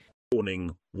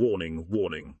Warning, warning,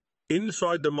 warning.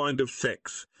 Inside the Mind of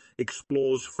Sex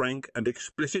explores frank and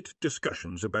explicit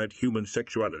discussions about human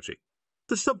sexuality.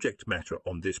 The subject matter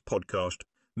on this podcast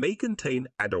may contain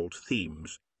adult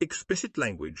themes, explicit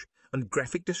language, and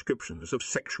graphic descriptions of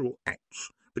sexual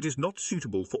acts that is not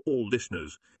suitable for all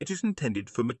listeners. It is intended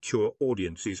for mature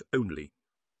audiences only.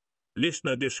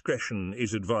 Listener discretion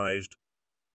is advised.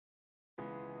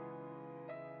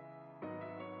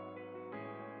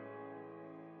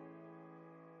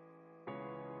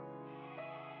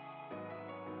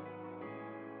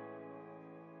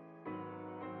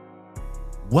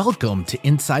 Welcome to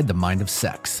Inside the Mind of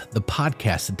Sex, the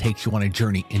podcast that takes you on a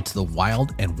journey into the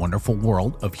wild and wonderful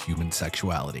world of human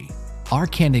sexuality. Our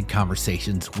candid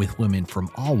conversations with women from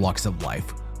all walks of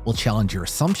life will challenge your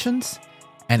assumptions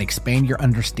and expand your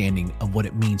understanding of what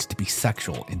it means to be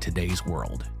sexual in today's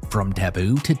world. From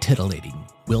taboo to titillating,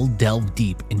 we'll delve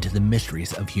deep into the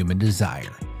mysteries of human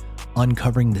desire,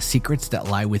 uncovering the secrets that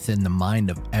lie within the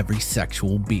mind of every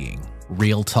sexual being.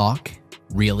 Real talk,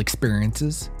 real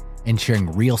experiences, and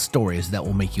sharing real stories that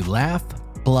will make you laugh,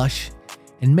 blush,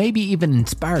 and maybe even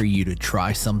inspire you to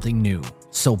try something new.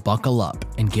 So buckle up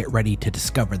and get ready to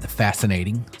discover the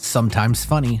fascinating, sometimes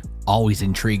funny, always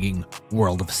intriguing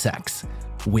world of sex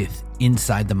with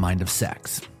Inside the Mind of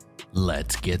Sex.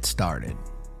 Let's get started.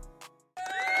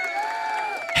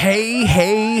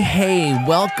 Hey,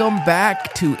 welcome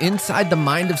back to Inside the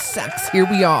Mind of Sex. Here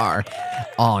we are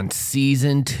on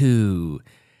Season 2.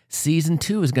 Season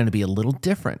 2 is going to be a little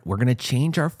different. We're going to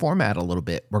change our format a little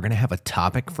bit. We're going to have a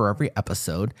topic for every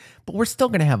episode, but we're still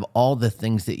going to have all the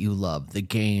things that you love, the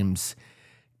games,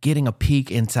 getting a peek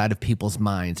inside of people's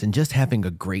minds, and just having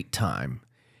a great time.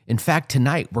 In fact,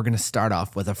 tonight we're going to start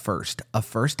off with a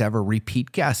first ever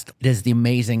repeat guest. It is the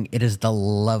amazing, it is the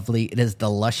lovely, it is the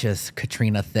luscious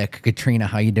Katrina Thicc. Katrina,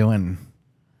 how you doing?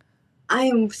 I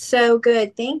am so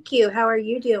good. Thank you. How are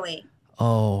you doing?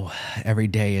 Oh, every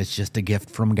day is just a gift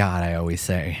from God, I always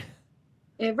say.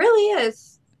 It really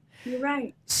is. You're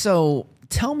right. So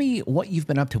tell me what you've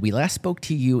been up to. We last spoke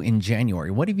to you in January.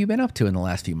 What have you been up to in the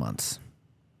last few months?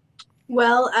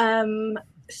 Well,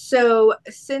 so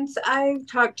since I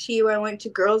talked to you, I went to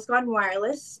Girls Gone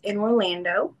Wireless in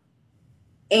Orlando,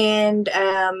 and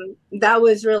that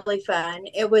was really fun.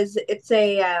 It's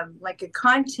a like a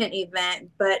content event,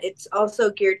 but it's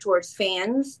also geared towards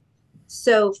fans.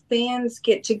 So fans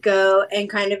get to go and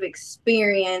kind of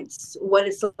experience what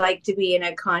it's like to be in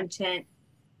a content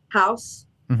house.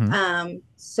 Mm-hmm.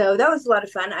 So that was a lot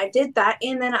of fun. I did that.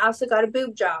 And then I also got a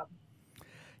boob job.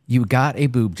 You got a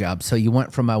boob job. So you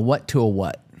went from a what to a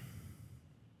what?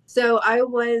 So I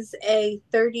was a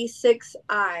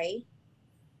 36I,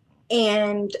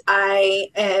 and I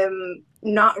am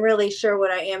not really sure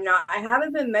what I am now. I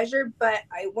haven't been measured, but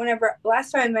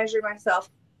last time I measured myself,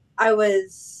 I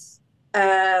was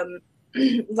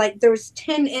like there was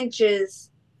 10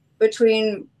 inches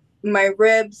between my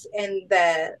ribs and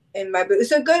my boobs.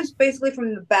 So it goes basically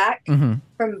from the back, mm-hmm.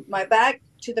 from my back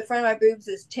to the front of my boobs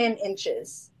is 10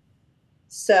 inches.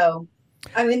 So,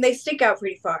 I mean, they stick out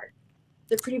pretty far.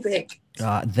 They're pretty big.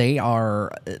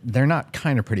 They're not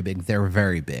kind of pretty big. They're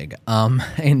very big.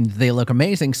 And they look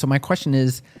amazing. So my question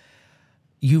is,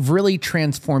 you've really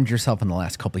transformed yourself in the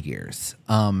last couple of years.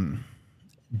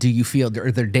 Do you feel,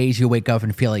 are there days you wake up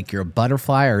and feel like you're a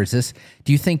butterfly, or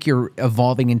do you think you're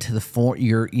evolving into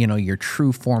your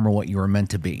true form, or what you were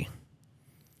meant to be?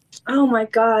 Oh my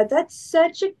God, that's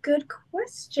such a good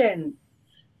question.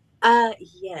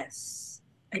 Yes,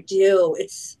 I do.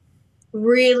 It's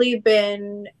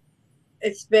been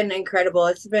incredible.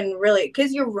 It's been really,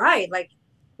 because you're right. Like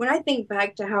when I think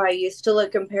back to how I used to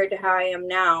look compared to how I am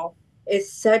now, it's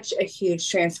such a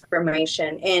huge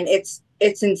transformation, and it's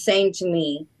insane to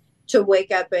me to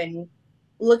wake up and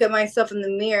look at myself in the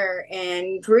mirror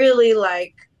and really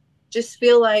like just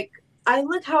feel like I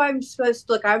look how I'm supposed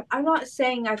to look. I'm not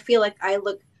saying I feel like I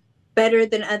look better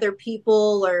than other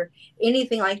people or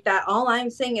anything like that. All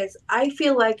I'm saying is I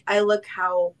feel like I look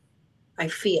how I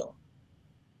feel.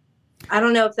 I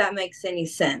don't know if that makes any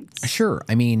sense. Sure.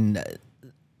 I mean,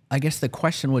 I guess the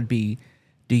question would be,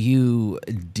 Do you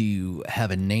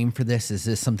have a name for this? Is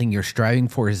this something you're striving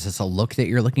for? Is this a look that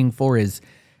you're looking for?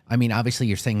 Obviously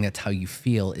you're saying that's how you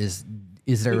feel. Is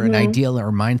there mm-hmm. an ideal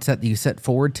or mindset that you set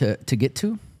forward to get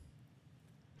to?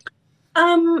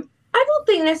 I don't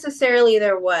think necessarily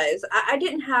there was. I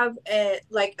didn't have a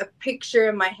picture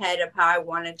in my head of how I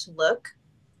wanted to look.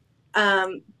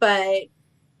 But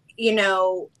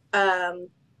I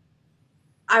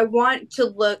want to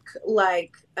look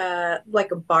like a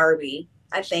Barbie.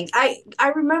 I think I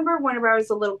remember whenever I was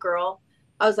a little girl,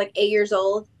 I was like 8 years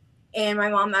old, and my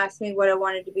mom asked me what I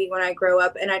wanted to be when I grow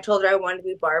up, and I told her I wanted to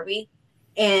be Barbie.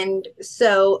 And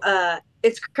so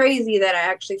it's crazy that I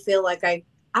actually feel like I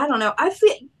don't know. I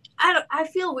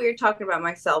feel weird talking about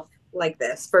myself like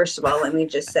this. First of all, let me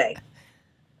just say,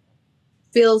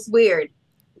 feels weird.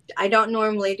 I don't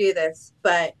normally do this,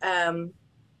 but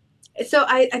so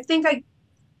I think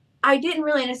I didn't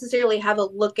really necessarily have a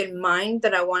look in mind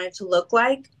that I wanted to look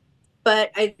like,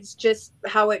 but it's just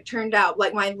how it turned out.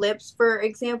 Like my lips, for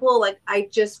example, like I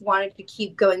just wanted to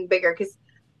keep going bigger because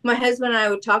my husband and I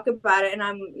would talk about it,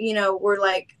 and we're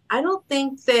like, I don't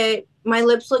think that my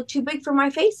lips look too big for my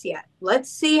face yet.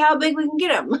 Let's see how big we can get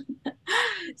them.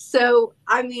 So,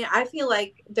 I mean, I feel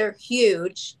like they're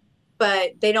huge,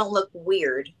 but they don't look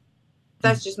weird.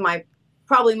 That's just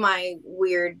probably my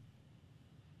weird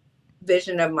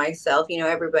vision of myself.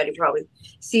 Everybody probably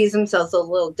sees themselves a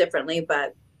little differently,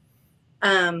 but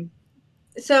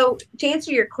so to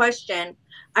answer your question,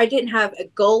 I didn't have a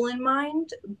goal in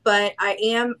mind, but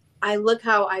I look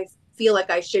how I feel like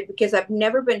I should because I've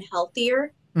never been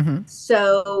healthier. Mm-hmm.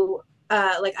 So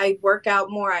like I work out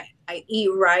more, I eat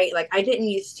right. Like I didn't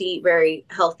used to eat very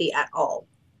healthy at all.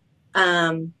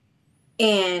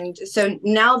 And so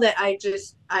now that I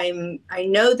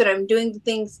know that I'm doing the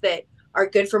things that are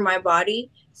good for my body.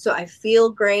 So I feel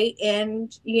great.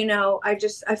 And,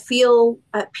 I feel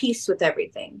at peace with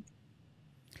everything.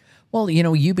 Well,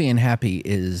 you being happy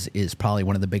is probably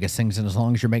one of the biggest things. And as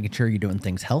long as you're making sure you're doing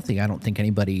things healthy, I don't think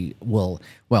anybody will,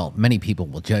 well, many people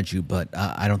will judge you, but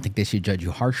I don't think they should judge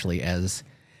you harshly as,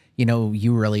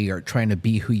 you really are trying to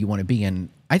be who you want to be. And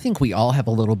I think we all have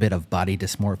a little bit of body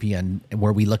dysmorphia and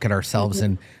where we look at ourselves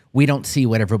and we don't see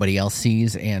what everybody else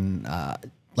sees. And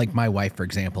like my wife, for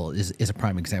example, is a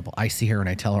prime example. I see her and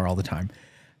I tell her all the time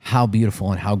how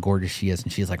beautiful and how gorgeous she is.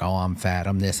 And she's like, oh, I'm fat.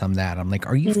 I'm this, I'm that. I'm like,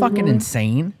 are you fucking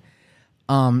insane?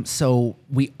 So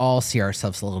we all see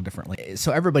ourselves a little differently.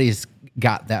 So everybody's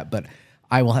got that, but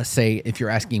I will say, if you're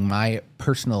asking my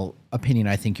personal opinion,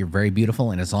 I think you're very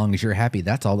beautiful. And as long as you're happy,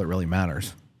 that's all that really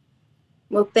matters.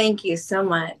 Well, thank you so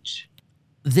much.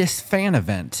 This fan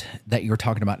event that you were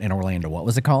talking about in Orlando, what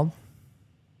was it called?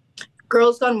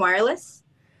 Girls Gone Wireless.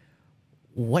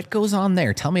 What goes on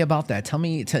there? Tell me about that. Tell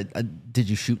me, did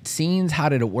you shoot scenes? How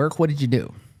did it work? What did you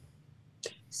do?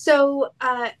 So,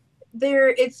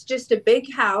 it's just a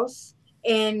big house,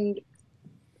 and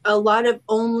a lot of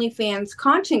OnlyFans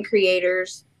content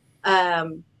creators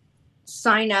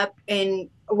sign up, and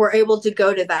we're able to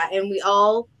go to that, and we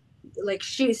all like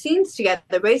shoot scenes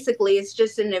together. Basically, it's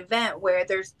just an event where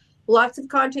there's lots of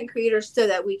content creators so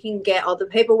that we can get all the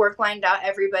paperwork lined out.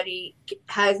 Everybody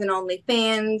has an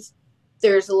OnlyFans.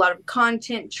 There's a lot of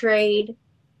content trade.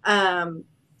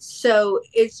 So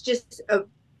it's just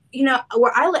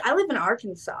where I live in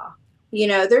Arkansas.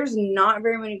 There's not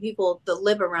very many people that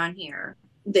live around here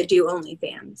that do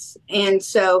OnlyFans. And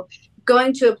so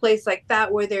going to a place like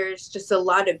that where there's just a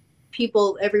lot of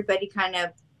people, everybody kind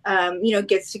of,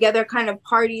 gets together, kind of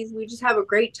parties. We just have a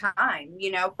great time,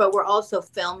 but we're also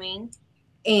filming.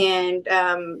 And,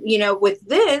 with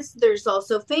this, there's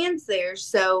also fans there.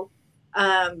 So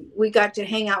we got to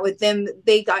hang out with them.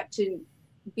 They got to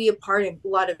be a part of a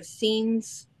lot of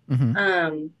scenes.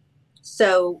 Mm-hmm.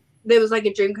 So it was like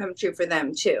a dream come true for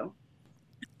them too.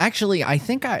 Actually, I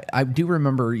think I do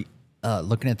remember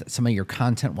looking at some of your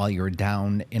content while you were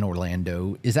down in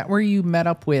Orlando. Is that where you met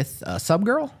up with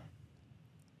Subgirl?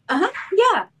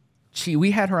 Yeah.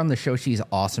 We had her on the show. She's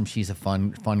awesome. She's a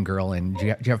fun girl. And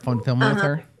did you have fun filming with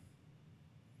her?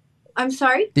 I'm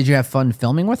sorry? Did you have fun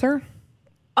filming with her?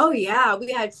 Oh yeah,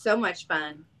 we had so much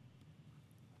fun.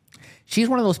 She's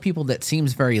one of those people that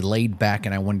seems very laid back,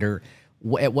 and I wonder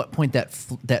at what point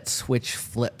that switch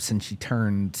flips and she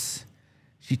turns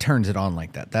it on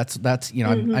like that. That's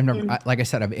mm-hmm. I've never, like I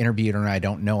said, I've interviewed her and I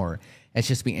don't know her. It's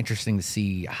just be interesting to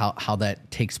see how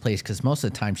that takes place, because most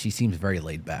of the time she seems very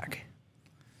laid back.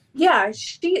 Yeah,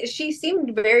 she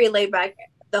seemed very laid back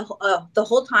the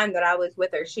whole time that I was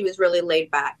with her. She was really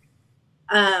laid back.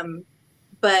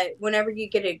 But whenever you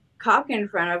get a cock in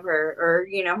front of her, or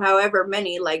however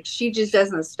many, like, she just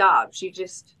doesn't stop.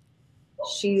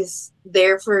 She's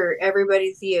there for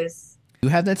everybody's use. You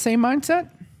have that same mindset?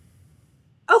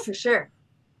 Oh, for sure.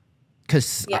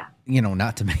 Because,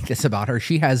 not to make this about her,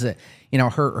 she has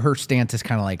her stance is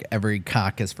kind of like every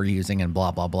cock is for using and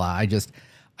blah, blah, blah.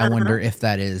 I wonder if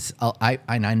that is,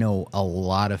 I know a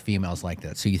lot of females like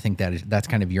that. So you think that's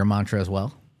kind of your mantra as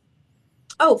well?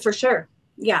 Oh, for sure.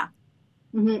 Yeah.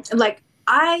 Mm-hmm. Like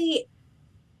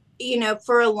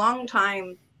for a long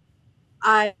time,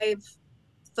 I've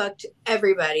fucked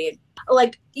everybody.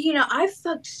 Like, I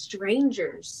fucked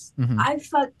strangers. Mm-hmm.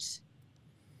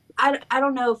 I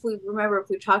don't know if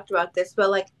we talked about this, but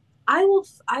like I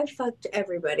fucked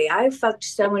everybody. I fucked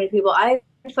so many people. I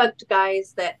fucked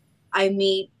guys that I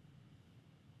meet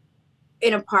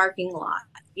in a parking lot,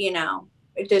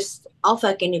 I'll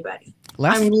fuck anybody.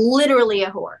 I'm literally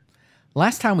a whore.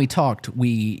 Last time we talked,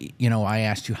 I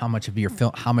asked you how much of your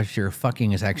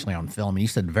fucking is actually on film, and you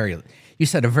said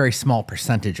a very small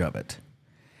percentage of it.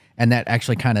 And that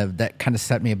actually kind of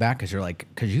set me aback, because you're like,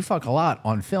 because you fuck a lot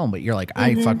on film, but you're like,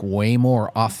 I fuck way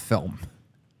more off film.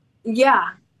 Yeah.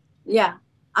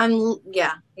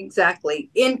 Exactly.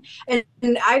 And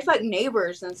I fuck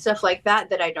neighbors and stuff like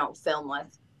that I don't film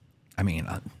with. I mean,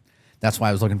 that's why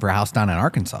I was looking for a house down in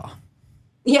Arkansas.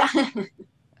 Yeah.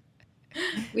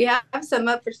 We have some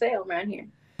up for sale around here.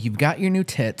 You've got your new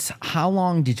tits. How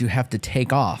long did you have to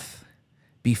take off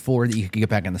before you could get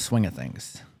back in the swing of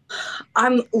things?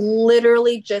 I'm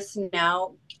literally just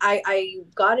now. I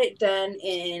got it done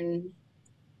in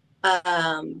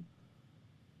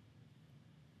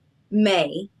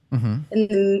May,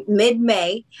 in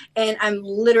mid-May, and I'm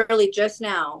literally just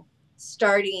now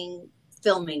starting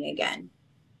filming again.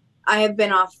 I have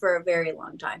been off for a very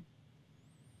long time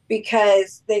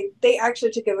because they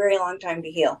actually took a very long time to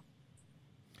heal.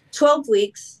 12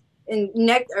 weeks, and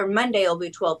Monday will be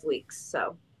 12 weeks.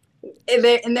 So,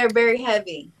 and they're very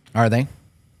heavy. Are they?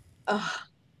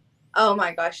 Oh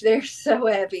my gosh, they're so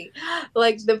heavy.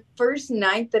 Like the first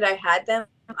night that I had them,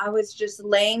 I was just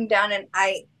laying down and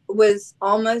I was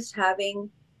almost having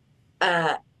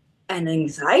an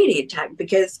anxiety attack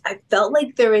because I felt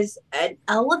like there was an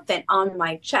elephant on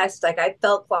my chest. Like I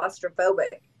felt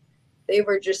claustrophobic. They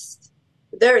were just,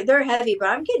 they're heavy, but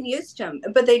I'm getting used to them.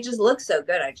 But they just look so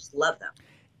good. I just love them.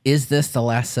 Is this the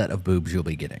last set of boobs you'll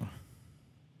be getting?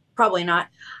 Probably not.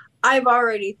 I've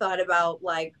already thought about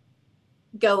like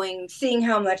seeing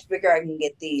how much bigger I can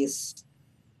get these.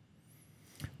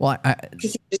 Well,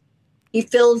 because he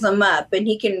fills them up, and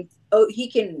he can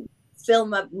fill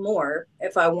them up more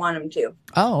if I want him to.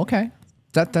 Oh, okay.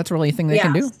 That's really a thing they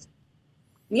can do.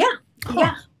 Yeah,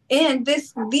 yeah. And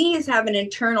these have an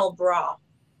internal bra,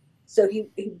 so he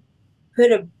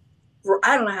put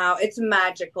I don't know how, it's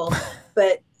magical,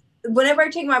 but whenever I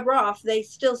take my bra off, they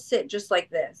still sit just like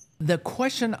this. The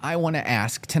question I want to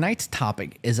ask, tonight's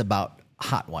topic is about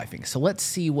hot wifing. So let's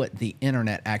see what the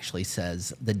internet actually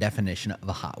says the definition of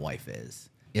a hot wife is.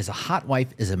 A hot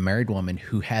wife is a married woman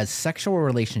who has sexual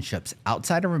relationships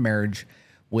outside of her marriage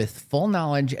with full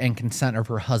knowledge and consent of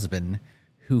her husband,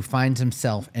 who finds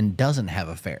himself and doesn't have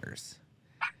affairs.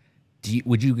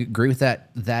 Would you agree with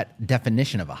that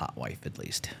definition of a hot wife, at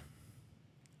least?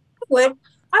 Well,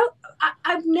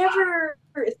 I've never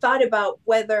thought about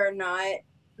whether or not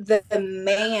the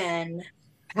man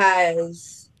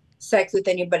has sex with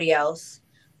anybody else.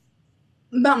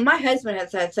 My husband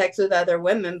has had sex with other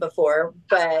women before,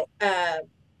 but I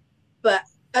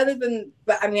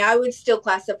mean, I would still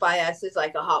classify us as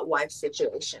like a hot wife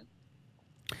situation.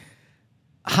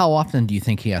 How often do you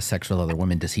think he has sex with other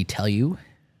women? Does he tell you?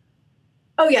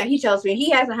 Oh yeah, he tells me. He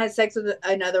hasn't had sex with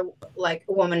another like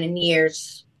woman in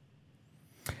years.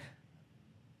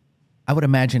 I would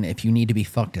imagine if you need to be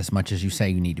fucked as much as you say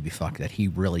you need to be fucked, that he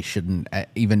really shouldn't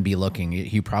even be looking.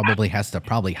 He probably has to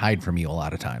hide from you a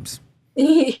lot of times.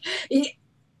 He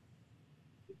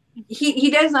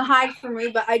doesn't hide from me,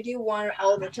 but I do want it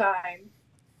all the time.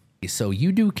 So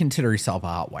you do consider yourself a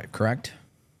hot wife, correct?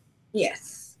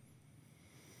 Yes.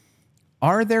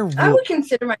 Are there? I would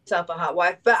consider myself a hot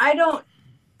wife, but I don't.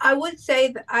 I would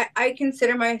say that I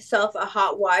consider myself a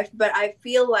hot wife, but I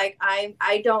feel like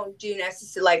I don't do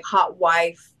necessarily like hot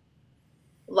wife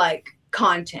like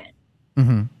content.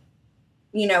 Mm-hmm.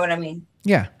 You know what I mean?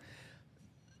 Yeah.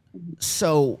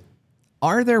 So,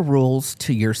 are there rules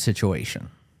to your situation?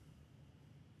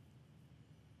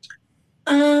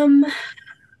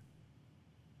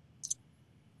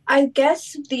 I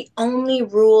guess the only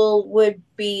rule would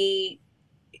be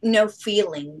no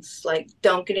feelings. Like,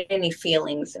 don't get any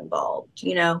feelings involved,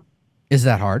 you know? Is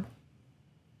that hard?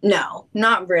 No,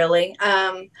 not really.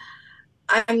 I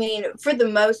mean, for the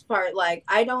most part, like,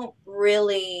 I don't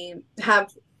really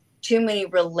have too many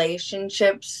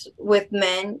relationships with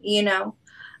men, you know?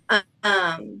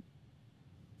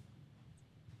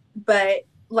 But,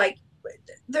 like,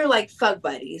 they're like fuck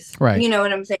buddies. Right. You know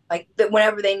what I'm saying? Like,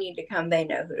 whenever they need to come, they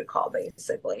know who to call,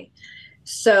 basically.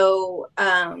 So,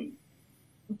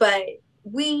 but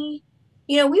we've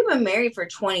been married for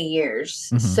 20 years.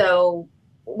 Mm-hmm. So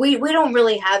we don't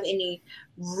really have any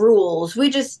rules. We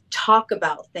just talk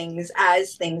about things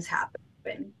as things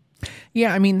happen.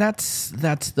 Yeah, I mean, that's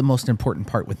the most important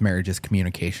part with marriage is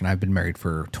communication. I've been married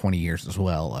for 20 years as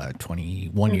well,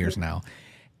 21 mm-hmm. years now.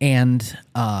 And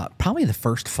probably the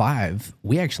first 5,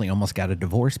 we actually almost got a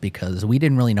divorce because we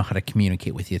didn't really know how to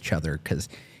communicate with each other. Because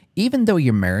even though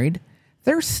you're married,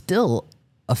 there's still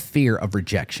a fear of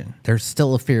rejection. There's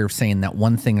still a fear of saying that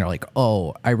one thing. They're like,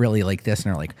 oh, I really like this.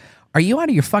 And they're like, are you out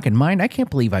of your fucking mind? I can't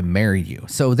believe I married you.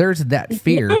 So there's that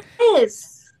fear.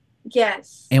 Yes.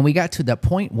 Yes. And we got to that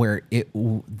point where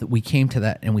we came to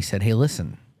that and we said, hey,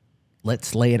 listen,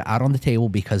 let's lay it out on the table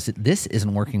because this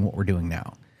isn't working what we're doing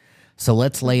now. So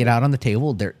let's lay it out on the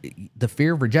table. The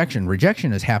fear of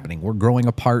rejection is happening. We're growing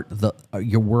apart.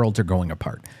 Your worlds are going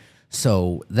apart.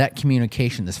 So that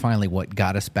communication is finally what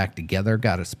got us back together,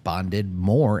 got us bonded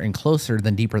more and closer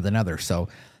than deeper than ever. So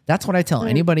that's what I tell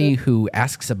anybody who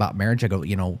asks about marriage. I go,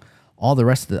 all the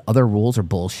rest of the other rules are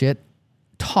bullshit.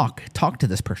 Talk to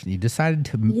this person. You decided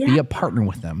to be a partner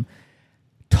with them.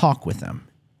 Talk with them.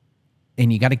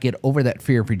 And you got to get over that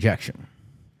fear of rejection.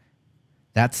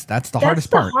 That's the hardest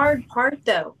part. That's the hard part,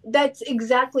 though. That's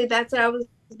exactly what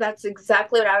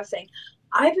I was saying.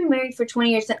 I've been married for 20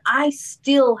 years, and I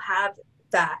still have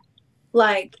that.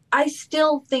 Like, I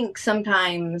still think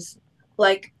sometimes,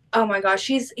 like, oh my gosh,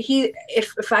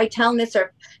 if I tell him this,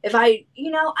 or if I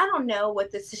don't know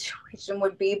what the situation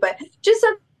would be, but just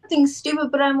something stupid.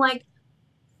 But I'm like,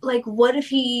 what if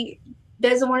he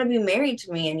doesn't want to be married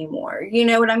to me anymore? You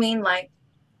know what I mean? Like,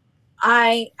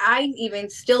 I even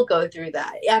still go through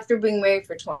that after being married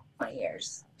for 20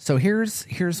 years. So here's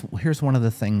one of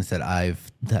the things that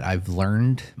I've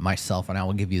learned myself, and I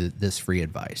will give you this free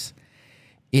advice.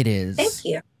 It is, thank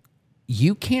you.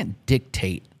 You can't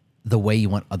dictate the way you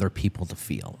want other people to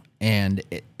feel. And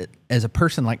as a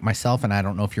person like myself, and I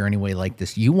don't know if you're any way like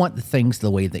this, you want the things the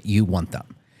way that you want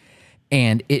them.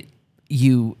 And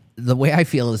the way I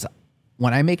feel is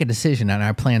when I make a decision and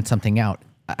I plan something out,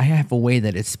 I have a way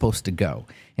that it's supposed to go,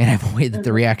 and I have a way that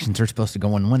the reactions are supposed to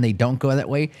go. And when they don't go that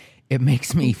way, it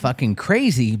makes me fucking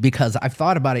crazy because I've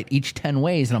thought about it each 10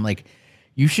 ways. And I'm like,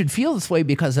 you should feel this way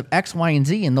because of X, Y, and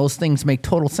Z. And those things make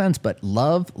total sense. But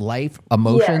love, life,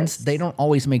 emotions, they don't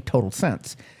always make total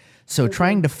sense. So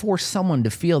trying to force someone to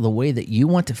feel the way that you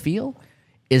want to feel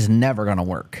is never going to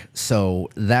work. So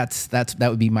that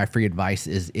would be my free advice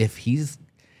is if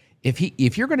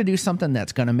you're going to do something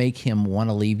that's going to make him want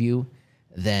to leave you,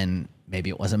 then maybe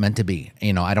it wasn't meant to be.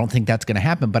 I don't think that's going to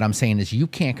happen, but I'm saying is you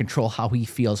can't control how he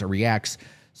feels or reacts.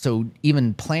 So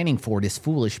even planning for it is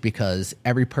foolish because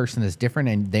every person is different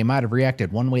and they might have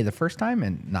reacted one way the first time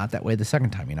and not that way the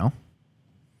second time,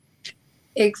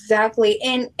 Exactly.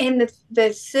 And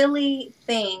the silly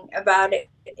thing about it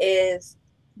is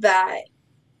that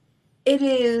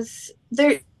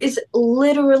there is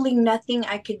literally nothing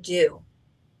I could do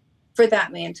for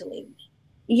that man to leave me.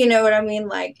 You know what I mean?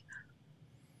 Like,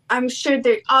 I'm sure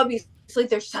obviously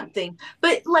there's something,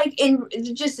 but like in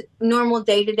just normal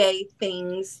day-to-day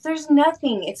things, there's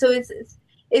nothing. So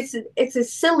it's a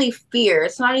silly fear.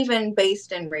 It's not even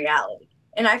based in reality.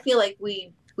 And I feel like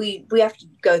we have to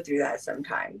go through that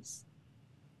sometimes.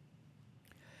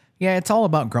 Yeah, it's all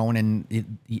about growing,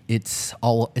 and it's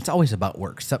always about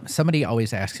work. Somebody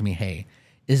always asks me, hey,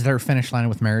 is there a finish line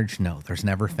with marriage? No, there's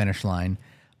never a finish line.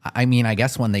 I mean, I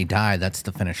guess when they die, that's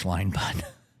the finish line, but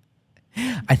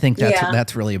I think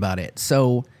that's really about it.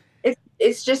 So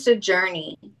it's just a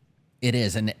journey. It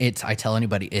is, and I tell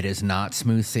anybody, it is not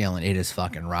smooth sailing. It is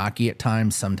fucking rocky at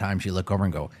times. Sometimes you look over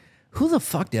and go, who the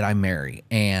fuck did I marry?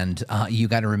 And you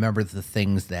got to remember the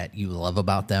things that you love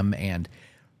about them and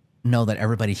know that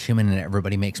everybody's human and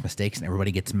everybody makes mistakes and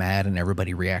everybody gets mad and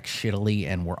everybody reacts shittily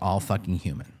and we're all fucking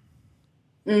human.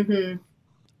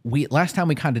 Last time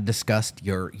we kind of discussed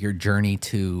your journey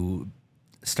to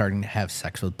starting to have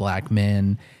sex with black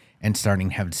men and starting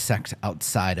to have sex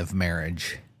outside of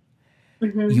marriage.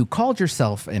 You called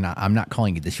yourself, and I'm not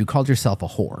calling you this, you called yourself a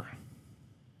whore.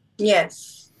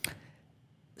 Yes.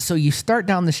 So you start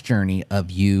down this journey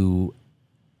of you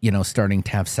starting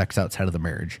to have sex outside of the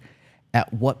marriage.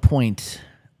 At what point,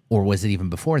 or was it even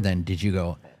before then, did you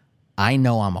go, I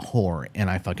know I'm a whore and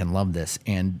I fucking love this?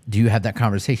 And do you have that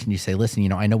conversation? You say, listen,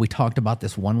 I know we talked about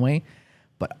this one way,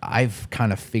 but I've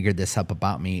kind of figured this up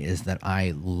about me is that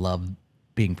I love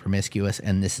being promiscuous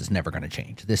and this is never going to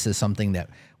change. This is something that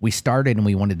we started and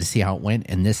we wanted to see how it went.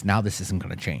 And this isn't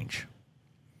going to change.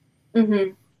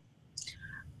 I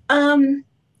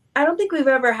don't think we've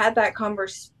ever had that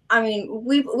conversation. I mean,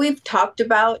 we've talked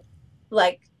about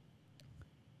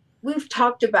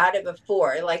it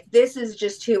before. Like, this is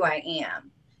just who I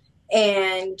am.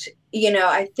 And,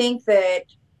 I think that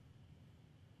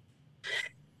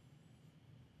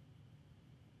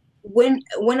when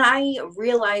I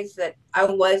realized that I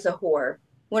was a whore,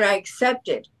 when I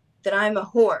accepted that I'm a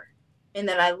whore and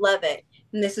that I love it,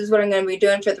 and this is what I'm going to be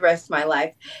doing for the rest of my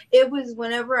life. It was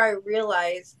whenever I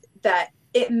realized that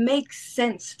it makes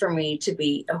sense for me to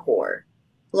be a whore.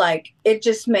 Like, it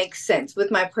just makes sense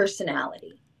with my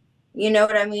personality. You know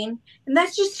what I mean? And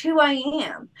that's just who I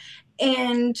am.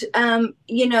 And,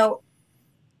 you know,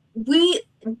 we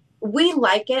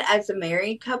like it as a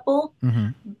married couple,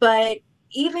 but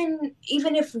even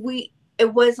if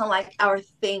it wasn't like our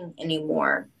thing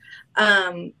anymore,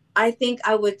 I think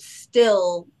I would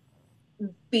still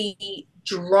be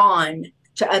drawn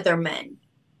to other men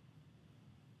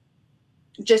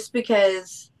just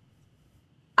because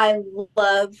I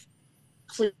love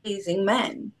pleasing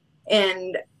men.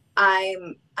 And I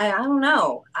don't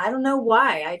know. I don't know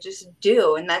why. I just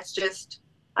do. And I just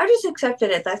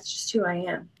accepted it. That's just who I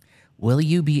am. Will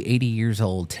you be 80 years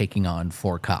old taking on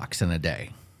 4 cocks in a day?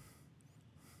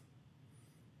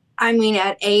 I mean,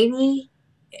 at 80,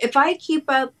 if I keep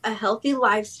up a healthy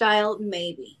lifestyle,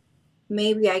 maybe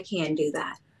I can do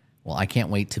that. Well, I can't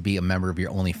wait to be a member of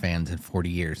your OnlyFans in 40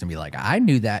 years and be like, I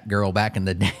knew that girl back in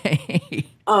the day.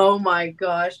 Oh my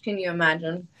gosh. Can you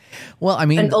imagine? Well, I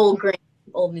mean, an old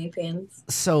OnlyFans.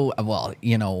 So, well,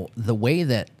 you know, the way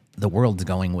that the world's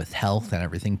going with health and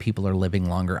everything, people are living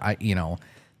longer.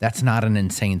 That's not an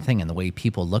insane thing. And the way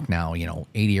people look now,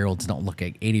 80-year-olds don't look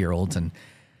like 80-year-olds. And,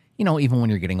 even when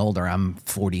you're getting older, I'm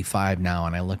 45 now,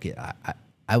 and I look at,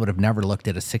 I would have never looked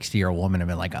at a 60-year-old woman and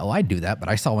been like, oh, I'd do that. But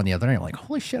I saw one the other day. I'm like,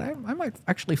 holy shit, I might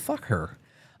actually fuck her.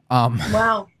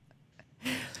 Wow.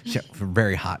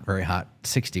 Very hot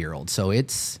 60-year-old. So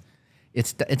it's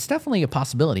definitely a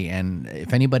possibility. And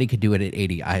if anybody could do it at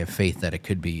 80, I have faith that it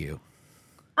could be you.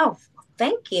 Oh,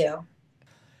 thank you.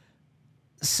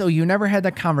 So you never had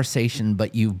that conversation,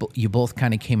 but you both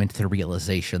kind of came into the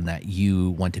realization that you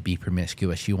want to be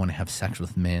promiscuous. You want to have sex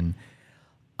with men.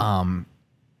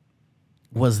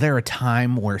 Was there a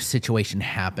time where a situation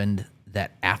happened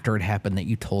that after it happened that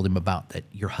you told him about, that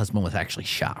your husband was actually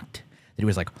shocked? That he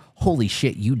was like, holy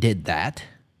shit, you did that?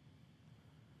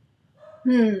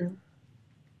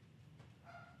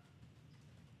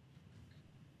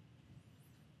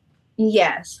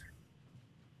 Yes.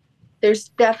 There's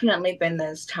definitely been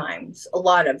those times, a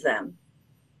lot of them.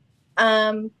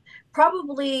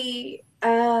 Probably,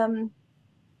 well,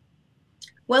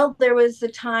 there was the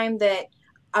time that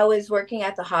I was working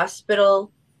at the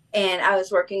hospital and I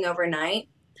was working overnight,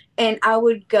 and I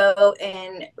would go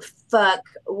and fuck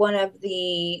one of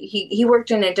he worked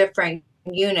in a different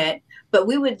unit, but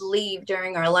we would leave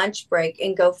during our lunch break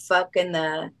and go fuck in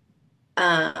the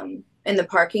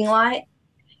parking lot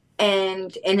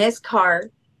and in his car,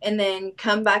 and then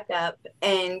come back up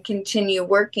and continue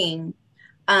working.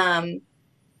 And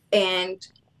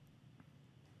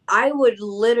I would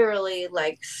literally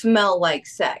like smell like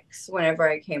sex whenever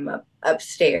I came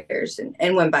upstairs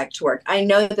and went back to work. I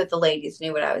know that the ladies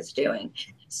knew what I was doing.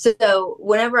 So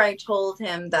whenever I told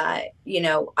him that,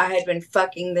 I had been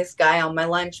fucking this guy on my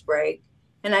lunch break,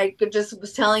 and I just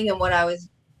was telling him what I was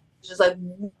just like,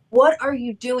 what are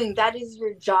you doing? That is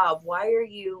your job. Why are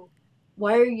you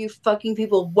fucking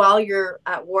people while you're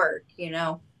at work,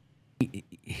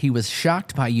 He was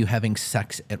shocked by you having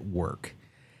sex at work.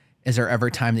 Is there ever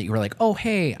a time that you were like, oh,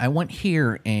 hey, I went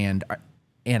here and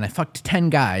I fucked 10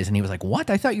 guys, and he was like,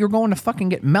 what? I thought you were going to fucking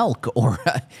get milk or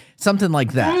something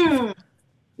like that.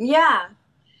 Yeah.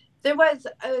 I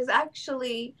was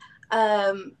actually,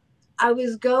 I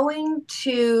was going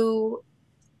to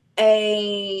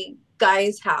a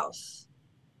guy's house.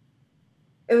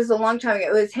 It was a long time ago.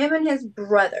 It was him and his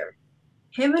brother.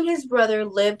 Him and his brother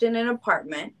lived in an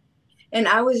apartment, and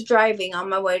I was driving on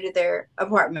my way to their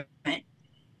apartment,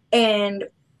 and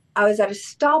I was at a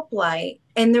stoplight,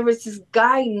 and there was this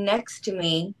guy next to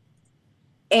me,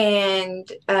 and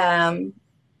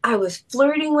I was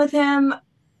flirting with him.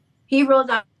 He rolled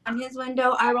down his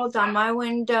window. I rolled down my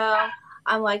window.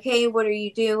 I'm like, hey, what are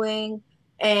you doing?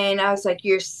 And I was like,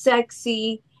 you're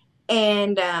sexy.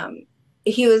 And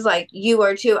he was like, you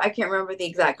are too. I can't remember the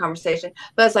exact conversation,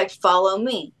 but I was like, follow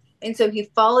me. And so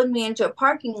he followed me into a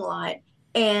parking lot,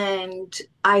 and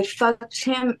I fucked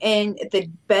him in the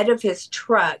bed of his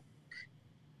truck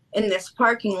in this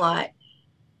parking lot.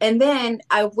 And then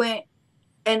I went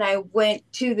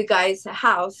to the guy's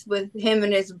house with him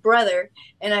and his brother,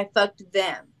 and I fucked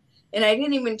them. And I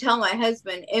didn't even tell my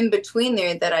husband in between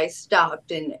there that I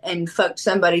stopped and fucked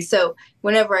somebody. So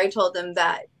whenever I told them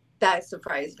that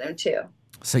surprised them too.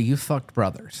 So you fucked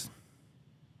brothers?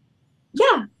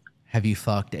 Yeah. Have you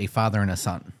fucked a father and a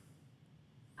son?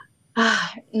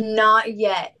 Not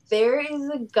yet. There is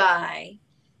a guy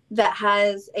that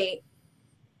has a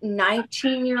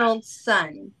 19-year-old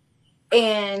son,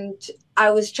 and I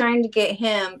was trying to get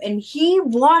him, and he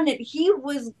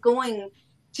was going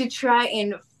to try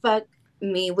and fuck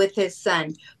me with his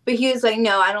son. But he was like,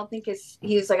 no, I don't think I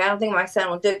don't think my son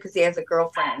will do it because he has a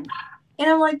girlfriend. And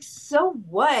I'm like, so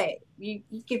what? You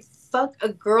could fuck a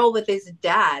girl with his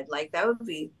dad. Like, that would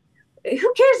be,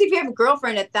 who cares if you have a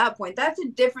girlfriend at that point? That's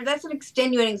an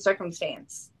extenuating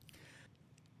circumstance.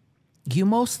 You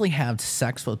mostly have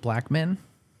sex with black men?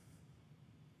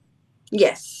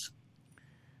 Yes.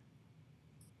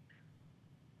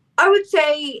 I would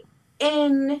say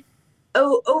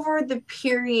over the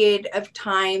period of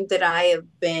time that I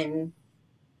have been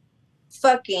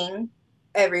fucking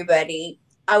everybody,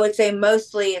 I would say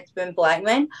mostly it's been black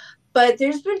men. But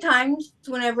there's been times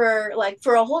whenever, like,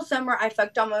 for a whole summer, I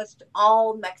fucked almost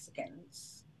all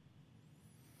Mexicans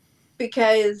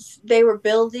because they were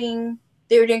doing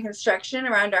construction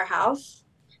around our house.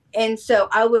 And so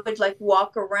I would like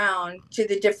walk around to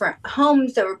the different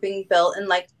homes that were being built and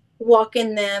like walk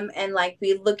in them and like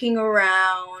be looking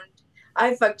around.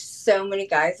 I fucked so many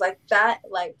guys like that.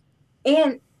 Like,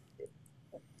 and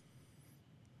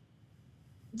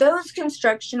those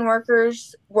construction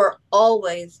workers were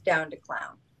always down to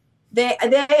clown.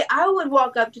 I would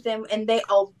walk up to them and they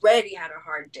already had a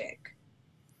hard dick.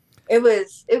 It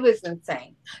was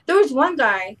insane. There was one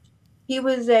guy, he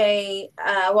was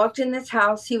walked in this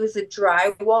house, he was a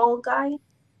drywall guy.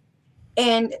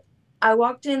 And I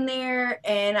walked in there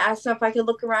and asked him if I could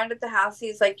look around at the house.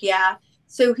 He's like, yeah.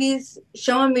 So he's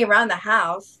showing me around the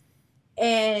house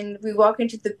and we walk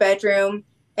into the bedroom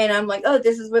and I'm like, oh,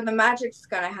 this is where the magic's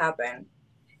going to happen.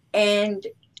 And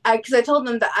because I told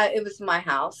them that it was my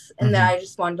house and that I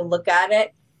just wanted to look at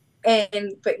it.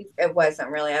 But it wasn't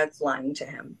really, I was lying to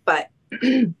him. But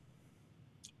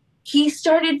he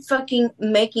started fucking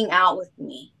making out with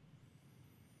me.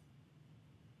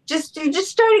 Just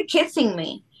started kissing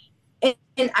me.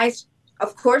 And I,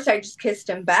 of course, I just kissed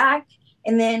him back.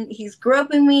 And then he's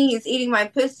groping me. He's eating my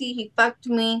pussy. He fucked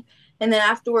me. And then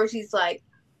afterwards, he's like,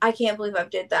 I can't believe I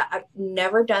did that. I've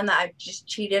never done that. I've just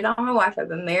cheated on my wife. I've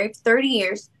been married for 30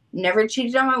 years. Never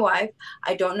cheated on my wife.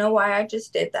 I don't know why I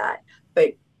just did that.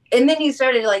 And then he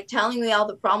started like telling me all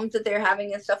the problems that they're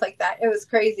having and stuff like that. It was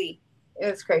crazy. It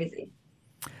was crazy.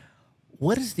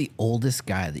 What is the oldest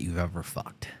guy that you've ever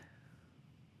fucked?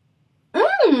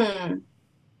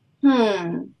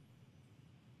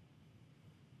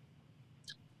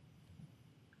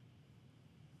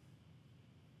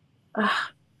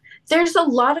 There's a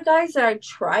lot of guys that I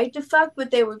tried to fuck, but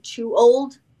they were too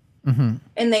old. And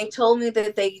they told me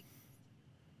that they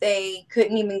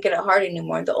couldn't even get it hard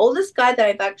anymore. The oldest guy that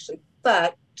I've actually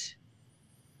fucked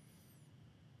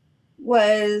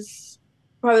was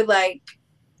probably like,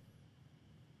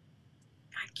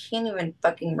 I can't even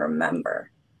fucking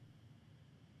remember.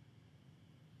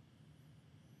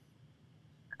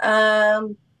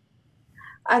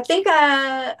 I think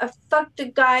I fucked a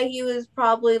guy, he was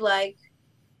probably like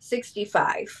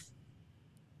 65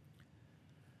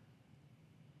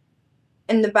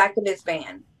 in the back of his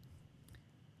van.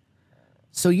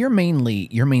 So you're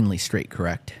mainly straight,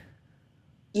 correct?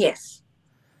 Yes.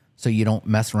 So you don't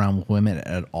mess around with women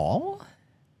at all?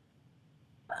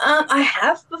 I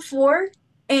have before,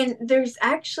 and there's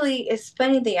actually, it's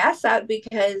funny they asked that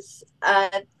because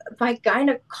my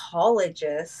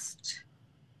gynecologist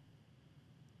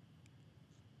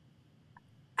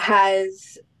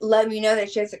has let me know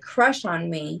that she has a crush on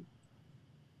me,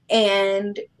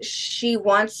 and she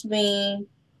wants us to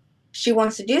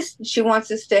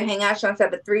hang out. She wants to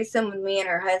have a threesome with me and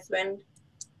her husband.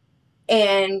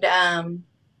 And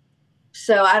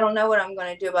so I don't know what I'm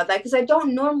going to do about that because I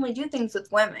don't normally do things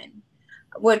with women,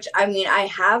 which I mean, I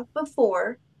have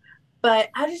before, but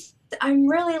I'm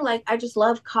really like, I just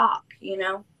love cock, you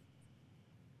know?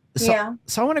 So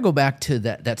I want to go back to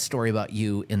that story about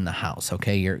you in the house.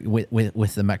 Okay. You're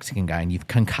with the Mexican guy and you've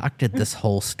concocted this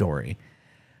whole story.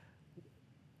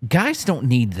 Guys don't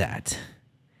need that.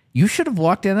 You should have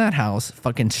walked in that house,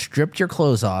 fucking stripped your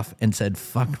clothes off and said,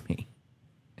 fuck me.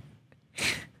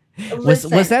 Listen,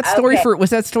 was that story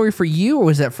for you or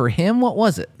was that for him? What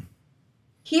was it?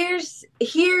 Here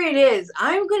it is.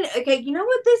 You know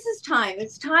what? This is time.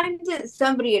 It's time to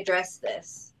somebody address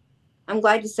this. I'm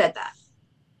glad you said that.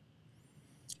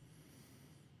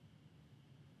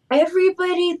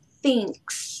 Everybody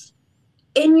thinks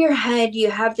in your head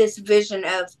you have this vision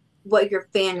of what your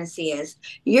fantasy is.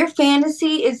 Your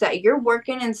fantasy is that you're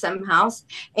working in some house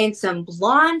and some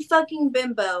blonde fucking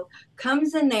bimbo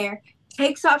comes in there,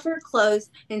 takes off her clothes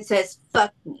and says,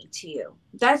 fuck me to you.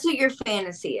 That's what your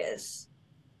fantasy is.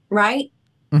 Right?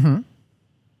 Mm-hmm.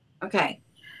 Okay.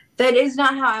 That is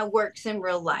not how it works in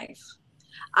real life.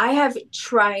 I have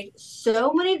tried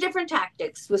so many different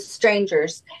tactics with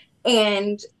strangers,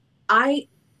 and I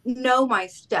know my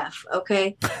stuff,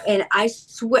 okay? And I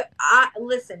swear,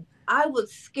 listen, I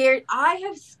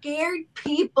have scared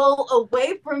people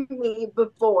away from me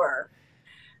before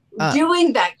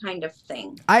doing that kind of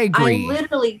thing. I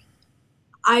agree.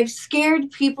 I've scared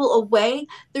people away.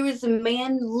 There was a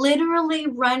man literally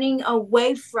running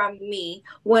away from me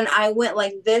when I went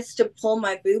like this to pull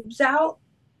my boobs out.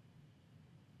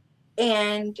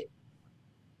 And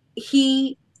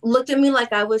he looked at me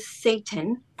like I was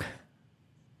Satan,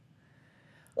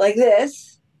 like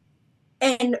this,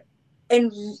 and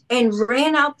and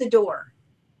ran out the door.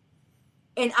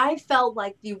 And I felt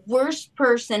like the worst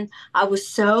person. I was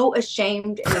so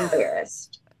ashamed and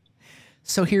embarrassed.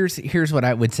 So here's what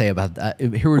I would say about that.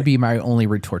 Here would be my only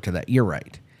retort to that. You're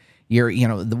right.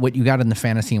 What you got in the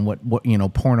fantasy and what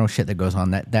porno shit that goes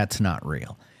on, that's not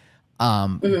real.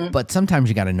 But sometimes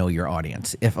you got to know your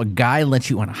audience. If a guy lets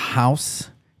you in a house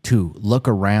to look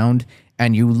around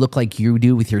and you look like you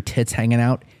do with your tits hanging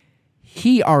out,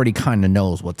 he already kind of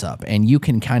knows what's up, and you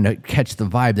can kind of catch the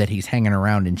vibe that he's hanging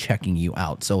around and checking you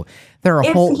out. So there's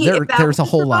a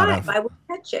whole lot of. I would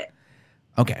catch it.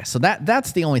 Okay, so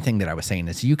that's the only thing that I was saying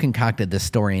is you concocted this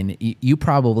story, and you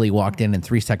probably walked in and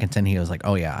 3 seconds in, he was like,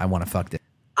 "Oh yeah, I want to fuck this."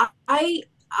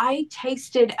 I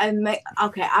tasted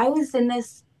okay. I was in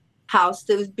this house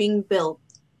that was being built.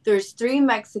 There's 3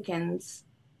 Mexicans.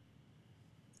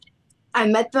 I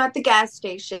met them at the gas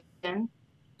station, and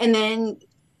then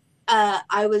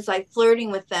I was like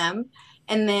flirting with them,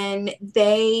 and then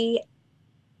they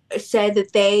said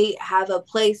that they have a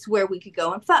place where we could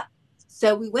go and fuck.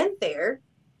 So we went there,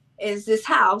 is this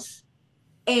house,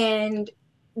 and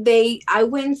I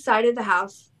went inside of the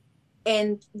house,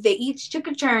 and they each took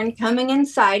a turn coming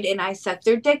inside, and I sucked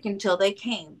their dick until they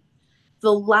came.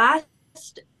 The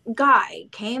last guy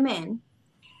came in,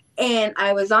 and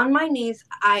I was on my knees.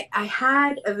 I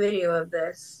had a video of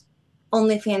this.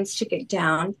 OnlyFans took it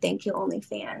down. Thank you,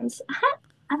 OnlyFans.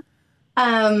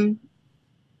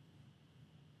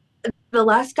 The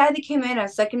last guy that came in, I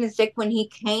was sucking his dick when he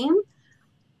came.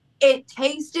 It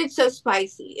tasted so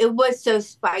spicy. It was so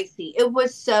spicy. It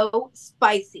was so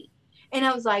spicy. And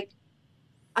I was like,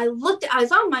 I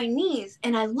was on my knees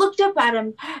and I looked up at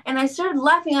him and I started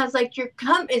laughing. I was like, your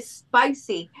cum is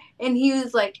spicy. And he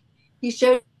was like, he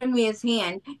showed me his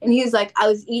hand and he was like, I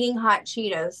was eating hot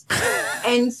Cheetos.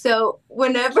 And so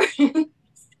whenever he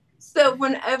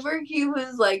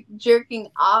was like jerking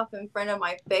off in front of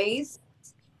my face,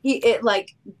 it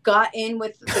like got in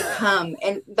with the cum,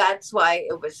 and that's why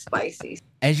it was spicy.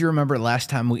 As you remember, last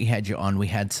time we had you on, we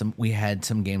had some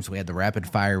games. We had the rapid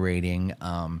fire rating.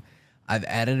 I've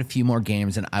added a few more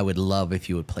games, and I would love if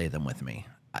you would play them with me.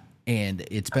 And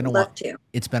it's been a while.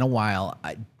 It's been a while.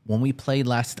 When we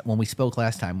spoke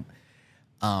last time,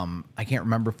 I can't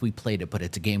remember if we played it, but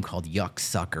it's a game called Yuck,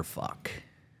 Suck, or Fuck.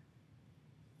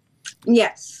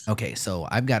 Yes. Okay, so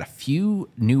I've got a few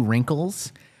new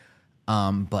wrinkles.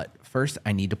 But first,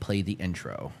 I need to play the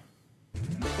intro.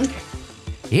 Okay.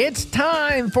 It's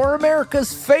time for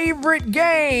America's favorite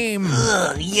game.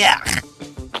 Yeah.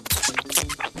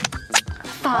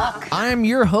 Fuck. I'm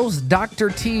your host, Dr.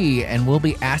 T, and we'll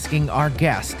be asking our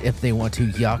guest if they want to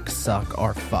yuck, suck,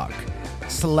 or fuck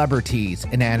celebrities,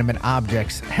 inanimate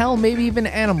objects, hell, maybe even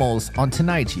animals on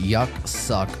tonight's Yuck,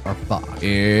 Suck, or Fuck.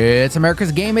 It's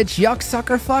America's game. It's Yuck,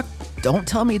 Suck, or Fuck. Don't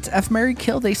tell me it's F, Marry,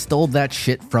 Kill. They stole that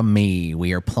shit from me.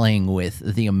 We are playing with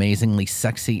the amazingly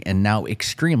sexy and now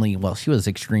extremely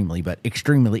busty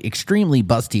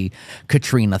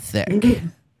Katrina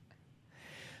Thicc.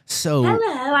 So,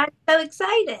 hello, I'm so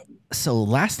excited. So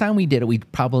last time we did it, we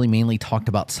probably mainly talked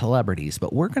about celebrities,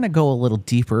 but we're going to go a little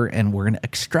deeper and we're going to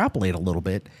extrapolate a little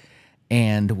bit,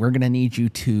 and we're going to need you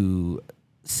to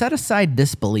set aside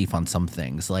disbelief on some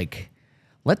things. Like,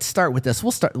 let's start with this.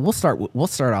 We'll start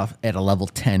off at a level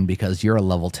 10 because you're a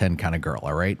level 10 kind of girl,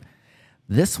 all right?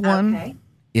 This one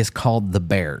is called the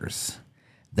Bears.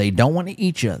 They don't want to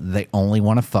eat you. They only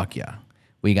want to fuck you.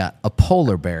 We got a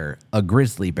polar bear, a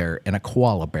grizzly bear, and a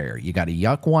koala bear. You got to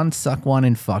yuck one, suck one,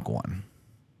 and fuck one.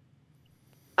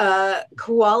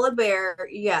 Koala bear,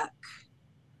 yuck.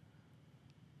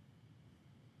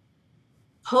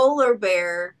 Polar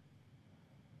bear,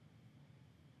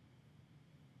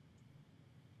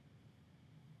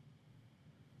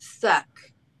 suck.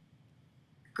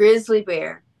 Grizzly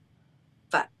bear,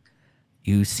 fuck.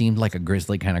 You seemed like a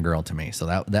grizzly kind of girl to me, so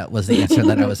that was the answer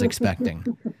that I was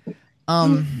expecting.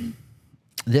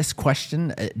 This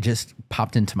question just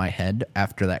popped into my head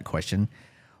after that question.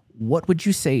 What would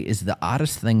you say is the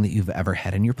oddest thing that you've ever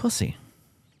had in your pussy?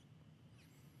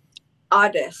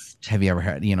 Oddest. Have you ever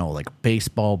had, like a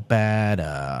baseball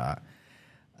bat,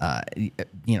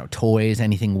 toys,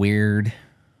 anything weird?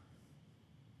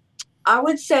 I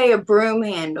would say a broom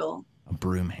handle. A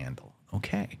broom handle.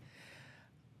 Okay.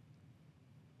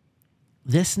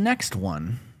 This next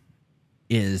one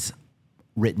is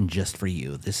written just for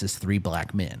you. This is 3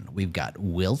 black men. We've got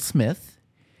Will Smith,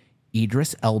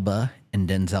 Idris Elba, and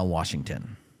Denzel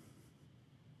Washington.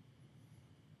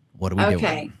 What are we doing?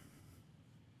 Okay.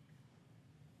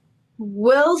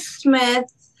 Will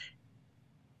Smith,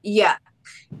 yuck.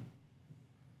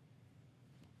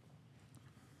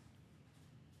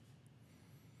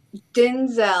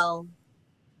 Denzel,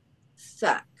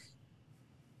 suck.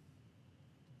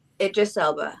 Idris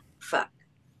Elba, fuck.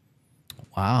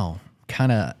 Wow.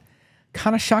 Kind of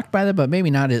shocked by that, but maybe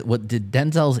not. What did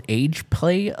Denzel's age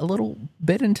play a little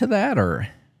bit into that, or?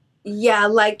 Yeah,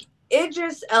 like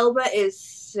Idris Elba is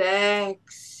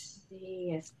sexy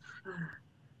as fuck.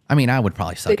 I mean, I would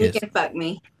probably suck his. He can fuck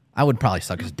me. I would probably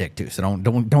suck his dick too. So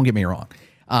don't get me wrong.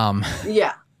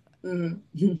 Yeah.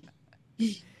 Mm-hmm.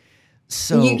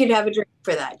 So you could have a drink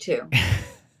for that too.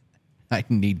 I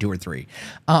need 2 or 3.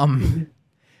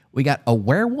 We got a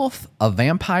werewolf, a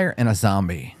vampire, and a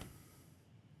zombie.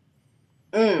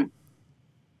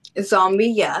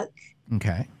 Zombie, yuck.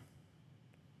 Okay.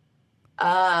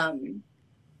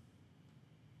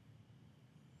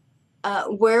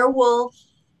 Werewolf,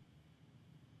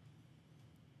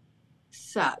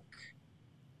 suck.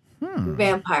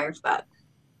 Vampire, fuck.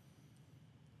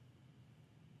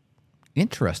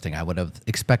 Interesting. I would have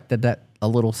expected that a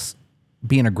little.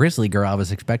 Being a grizzly girl, I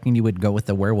was expecting you would go with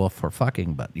the werewolf for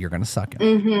fucking, but you're gonna suck him.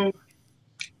 Mm-hmm.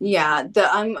 Yeah,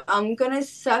 I'm gonna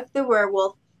suck the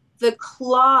werewolf. The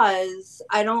claws,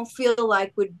 I don't feel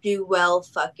like would do well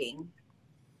fucking.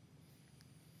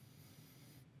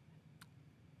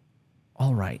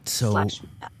 All right, so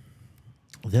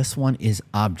this one is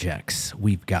objects.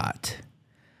 We've got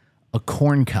a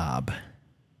corn cob,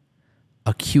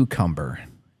 a cucumber,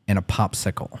 and a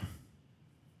popsicle.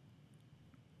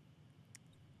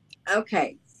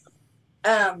 Okay.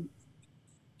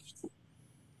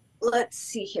 Let's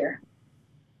see here.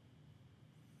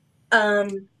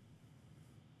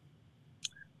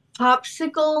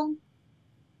 Popsicle.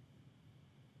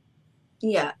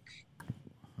 Yuck.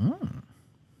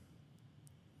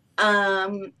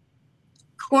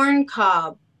 Corn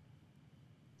cob.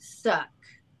 Suck.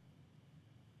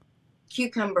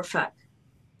 Cucumber fuck.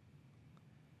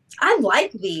 I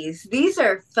like these. These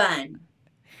are fun.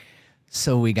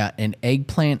 So we got an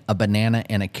eggplant, a banana,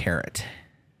 and a carrot.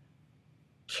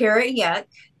 Carrot, yuck.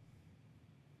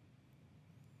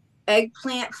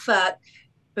 Eggplant, fuck.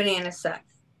 Banana, suck.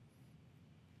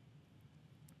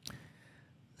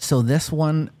 So this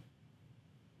one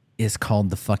is called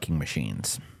the fucking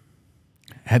machines.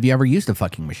 Have you ever used a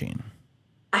fucking machine?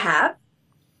 I have.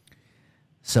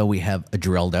 So we have a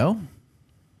dildo,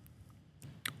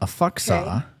 a fuck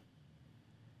saw,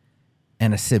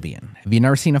 and a Sibian. Have you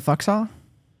never seen a fuck saw?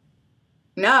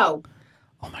 No.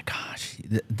 Oh my gosh.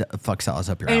 The fuck saw is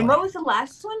up your alley. And what was the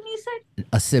last one you said?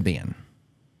 A Sibian.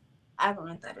 I don't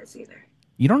know what that is either.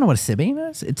 You don't know what a Sibian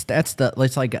is?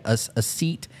 It's like a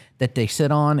seat that they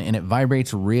sit on and it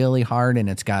vibrates really hard and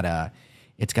it's got a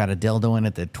dildo in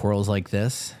it that twirls like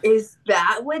this. Is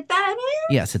that what that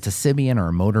is? Yes, it's a Sibian or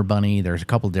a Motor Bunny. There's a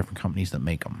couple different companies that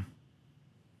make them.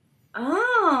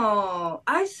 Oh,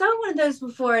 I saw one of those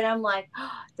before and I'm like,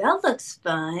 oh, that looks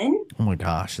fun. Oh my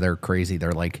gosh, they're crazy.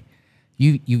 They're like,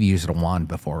 you've used a wand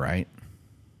before, right?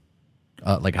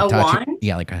 Like a Hitachi, wand?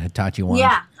 Yeah, like a Hitachi wand.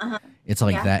 Yeah. It's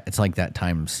like that. It's like that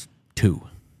times 2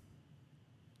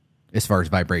 as far as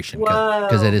vibration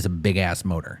because it is a big ass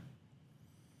motor.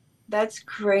 That's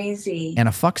crazy. And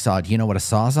a fuck saw, do you know what a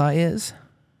sawzall is?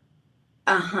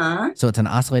 So it's an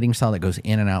oscillating saw that goes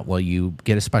in and out. Well, you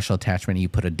get a special attachment and you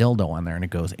put a dildo on there and it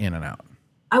goes in and out.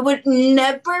 I would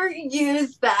never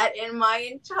use that in my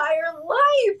entire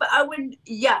life.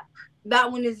 Yuck.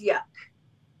 That one is yuck.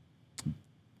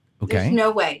 Okay. There's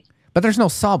no way. But there's no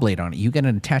saw blade on it. You get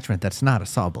an attachment that's not a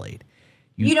saw blade.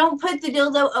 You don't put the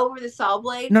dildo over the saw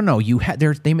blade? No.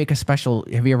 They make a special.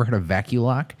 Have you ever heard of vacuum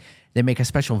lock? They make a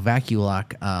special vacuum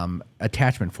lock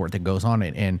attachment for it that goes on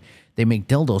it, and they make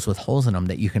dildos with holes in them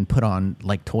that you can put on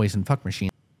like toys and fuck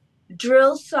machines.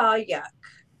 Drill saw, yuck.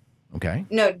 Okay.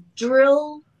 No,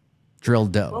 drill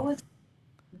dough. What was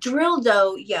drill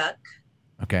dough, yuck.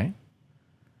 Okay.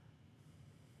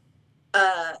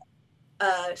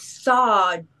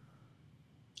 Saw,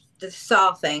 the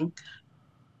saw thing,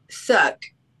 suck,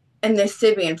 and the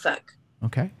Sibian fuck.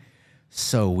 Okay.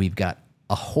 So we've got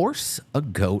a horse, a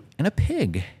goat, and a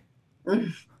pig.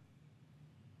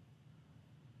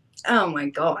 Oh my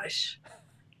gosh.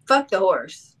 Fuck the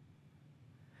horse.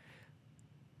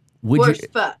 Would Horse you?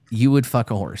 fuck. You would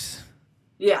fuck a horse.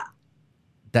 Yeah.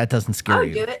 That doesn't I scare would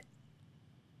you. do it.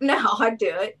 No, I'd do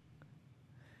it.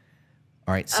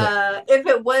 All right. So If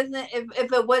it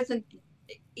wasn't,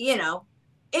 you know,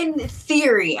 in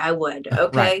theory, I would.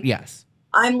 Okay. right. Yes.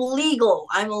 I'm legal.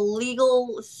 I'm a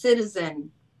legal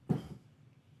citizen.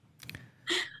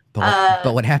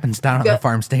 But what happens down on go- the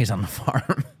farm stays on the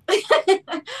farm.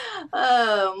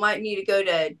 Might need to go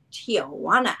to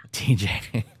Tijuana.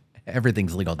 TJ,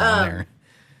 everything's legal down there.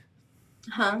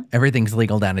 Huh? Everything's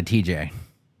legal down at TJ.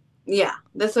 Yeah,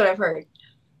 that's what I've heard.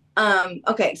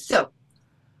 Okay, so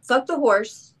fuck the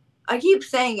horse. I keep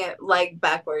saying it like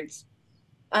backwards.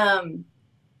 The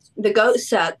goat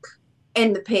suck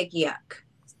and the pig yuck.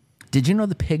 Did you know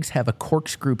the pigs have a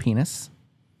corkscrew penis?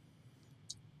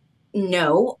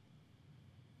 No.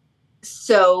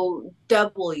 So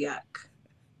double yuck.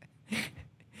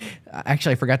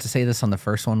 Actually, I forgot to say this on the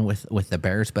first one with the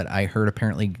bears, but I heard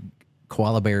apparently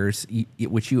koala bears,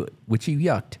 which you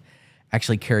yucked,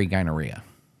 actually carry gonorrhea.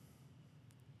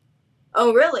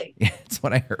 Oh, really? Yeah, that's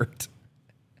what I heard.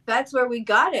 That's where we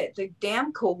got it. The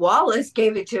damn koalas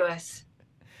gave it to us.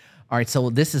 All right, so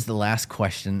this is the last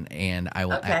question, and I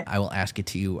will Okay. I will ask it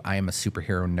to you. I am a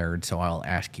superhero nerd, so I'll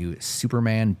ask you: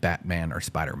 Superman, Batman, or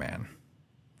Spider-Man?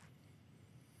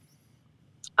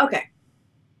 Okay.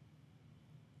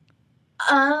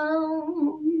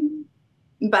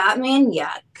 Batman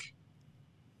yuck.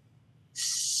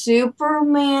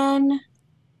 Superman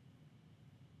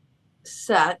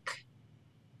suck.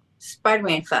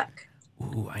 Spider-Man fuck.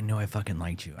 Ooh, I know I fucking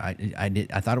liked you. I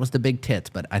did. I thought it was the big tits,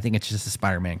 but I think it's just a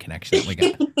Spider-Man connection that we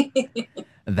got.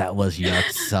 That was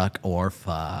yuck, suck, or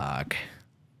fuck.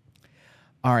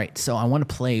 All right, so I want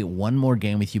to play one more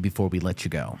game with you before we let you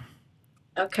go.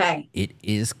 Okay. It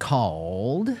is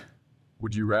called...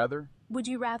 Would you rather? Would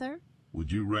you rather?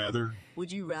 Would you rather?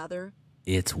 Would you rather?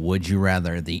 It's Would You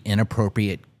Rather, the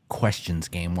inappropriate questions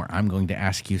game where I'm going to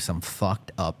ask you some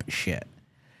fucked up shit.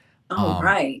 All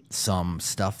right. Some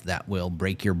stuff that will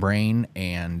break your brain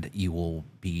and you will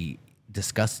be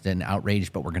disgusted and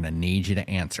outraged, but we're going to need you to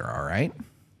answer, all right?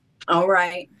 All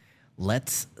right.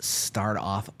 Let's start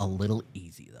off a little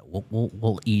easy, though.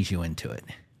 We'll ease you into it.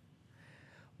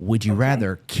 Would you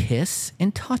rather kiss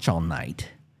and touch all night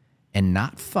and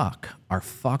not fuck, or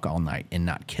fuck all night and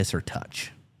not kiss or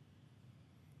touch?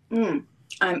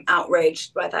 I'm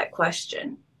outraged by that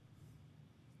question.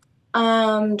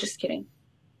 Just kidding.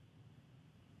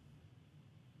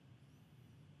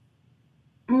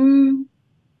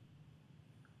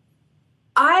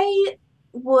 I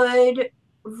would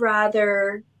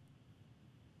rather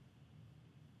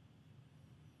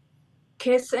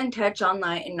kiss and touch all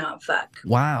night and not fuck.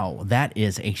 Wow, that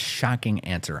is a shocking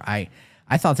answer. I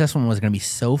thought this one was going to be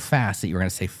so fast that you were going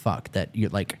to say fuck, that you're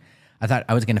like, I thought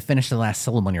I was going to finish the last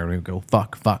syllable and you were going to go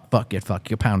fuck, fuck, fuck, get fucked,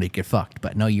 you pound it, get fucked.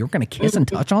 But no, you're going to kiss and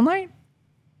touch all night?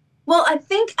 Well, I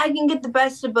think I can get the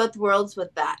best of both worlds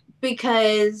with that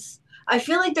because I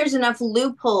feel like there's enough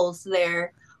loopholes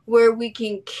there where we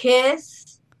can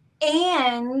kiss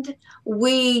and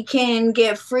we can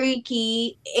get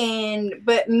freaky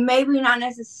but maybe not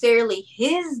necessarily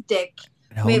his dick.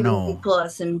 Oh, maybe no. we can pull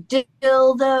out some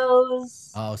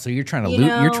dildos. Oh, so you're trying to You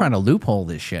you're know. trying to loophole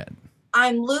this shit.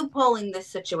 I'm loopholing this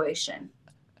situation.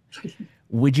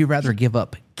 Would you rather give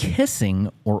up kissing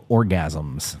or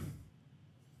orgasms?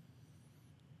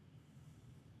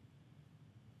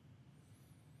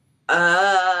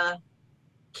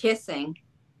 Kissing.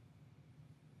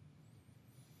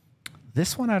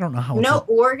 This one I don't know how No it's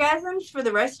orgasms for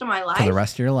the rest of my life? for the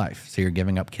rest of your life. So you're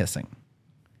giving up kissing.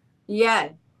 Yeah.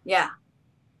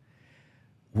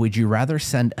 Would you rather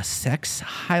send a sex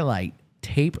highlight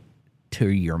tape to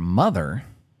your mother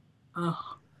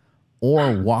Oh.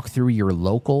 or walk through your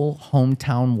local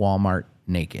hometown Walmart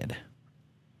naked?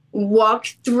 Walk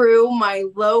through my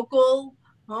local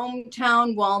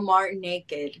hometown Walmart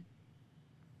naked.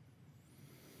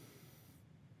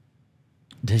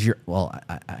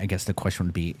 I guess the question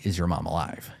would be, is your mom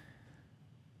alive?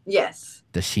 Yes.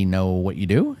 Does she know what you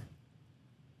do?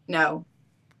 No.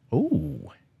 Ooh.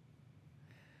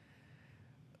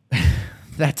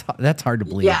 That's hard to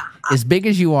believe. Yeah, As big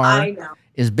as you are, I know.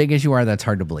 that's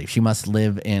hard to believe. She must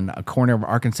live in a corner of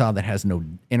Arkansas that has no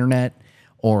internet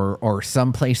or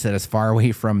some place that is far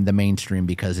away from the mainstream,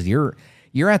 because you're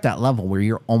at that level where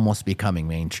you're almost becoming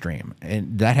mainstream.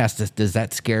 And does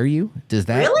that scare you? Does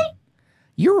that Really?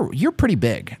 You're pretty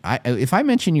big. If I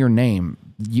mention your name,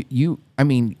 I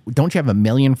mean, don't you have 1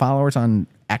 million followers on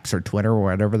X or Twitter or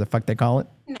whatever the fuck they call it?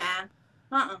 Nah.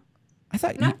 Uh-uh. I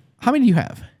thought No. how many do you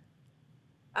have?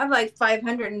 I have like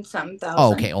 500 and something Oh,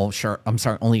 thousand. okay. Oh, sure. I'm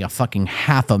sorry. Only a fucking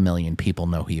 500,000 people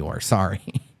know who you are. Sorry.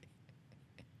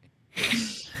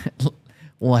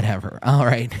 Whatever. All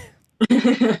right.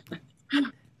 I'm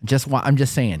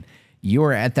just saying,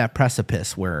 you're at that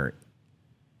precipice where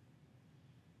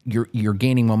you're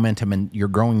gaining momentum and you're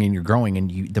growing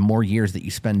and the more years that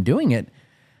you spend doing it,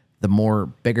 the more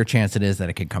bigger chance it is that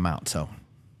it could come out. So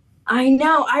I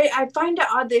know. I find it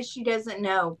odd that she doesn't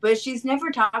know, but she's never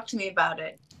talked to me about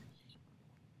it.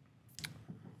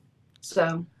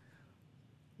 So,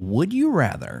 would you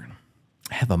rather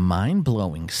have a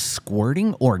mind-blowing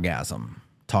squirting orgasm,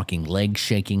 talking leg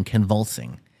shaking,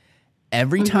 convulsing,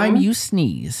 every time you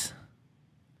sneeze,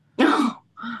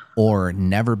 or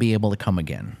never be able to come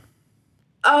again?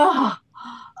 oh,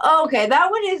 okay.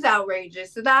 That one is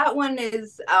outrageous. That one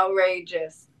is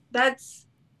outrageous. That's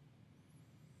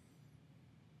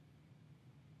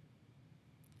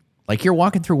Like you're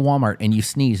walking through Walmart and you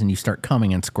sneeze and you start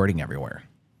coming and squirting everywhere.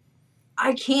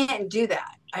 I can't do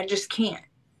that. I just can't.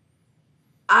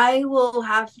 I will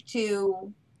have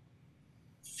to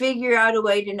figure out a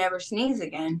way to never sneeze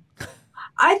again.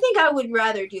 I think I would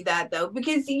rather do that though,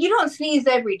 because you don't sneeze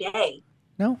every day.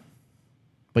 No,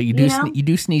 but you You do know? you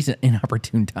do sneeze at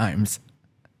inopportune times.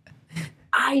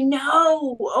 I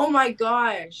know. Oh my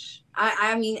gosh.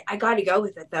 I mean, I got to go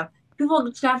with it though. People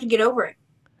just have to get over it.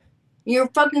 You're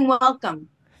fucking welcome.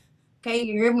 Okay,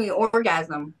 you hear me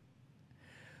orgasm.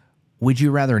 Would you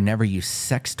rather never use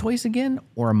sex toys again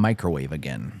or a microwave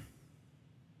again?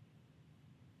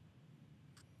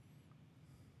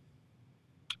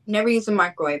 Never use a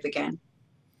microwave again.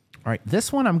 All right,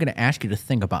 this one I'm going to ask you to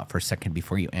think about for a second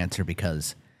before you answer,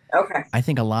 because Okay. I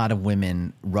think a lot of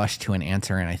women rush to an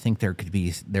answer, and I think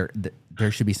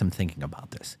there should be some thinking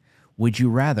about this. Would you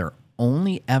rather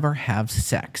only ever have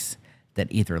sex that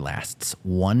either lasts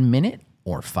 1 minute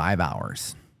or 5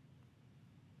 hours?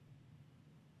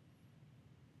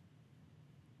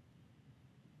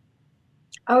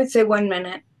 I would say 1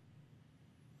 minute.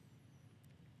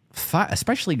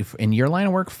 Especially in your line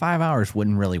of work, 5 hours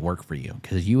wouldn't really work for you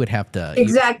because you would have to.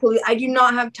 Exactly. I do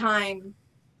not have time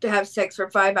to have sex for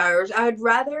 5 hours. I would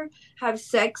rather have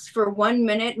sex for 1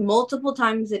 minute multiple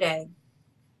times a day.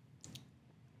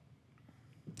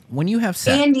 When you have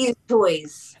sex, And use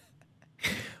toys.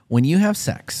 when you have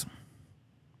sex,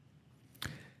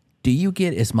 do you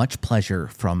get as much pleasure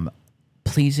from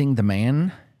pleasing the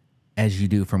man as you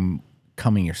do from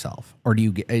coming yourself? Or do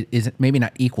you get, is it maybe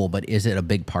not equal, but is it a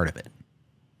big part of it?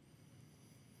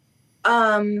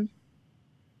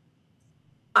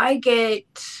 I get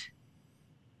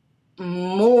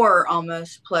more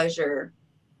almost pleasure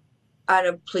out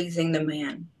of pleasing the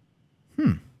man.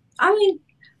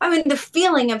 I mean the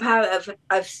feeling of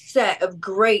of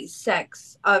great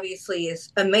sex obviously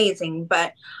is amazing,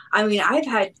 but I mean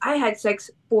I had sex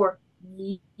for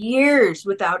years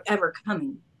without ever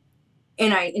coming,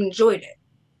 and I enjoyed it.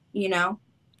 You know,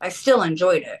 I still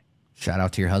enjoyed it. Shout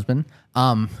out to your husband.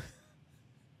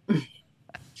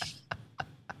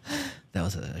 That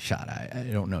was a shot. I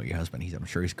don't know your husband. I'm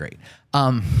sure he's great.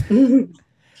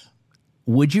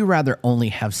 Would you rather only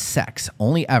have sex,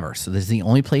 only ever? So this is the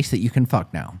only place that you can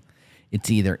fuck now. It's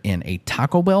either in a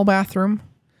Taco Bell bathroom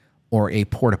or a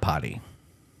porta potty.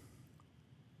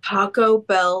 Taco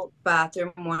Bell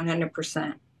bathroom,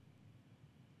 100%.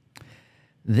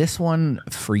 This one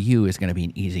for you is going to be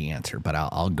an easy answer, but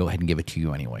I'll go ahead and give it to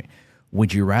you anyway.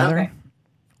 Would you rather? Okay.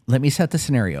 Let me set the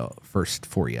scenario first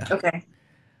for you. Okay.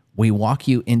 We walk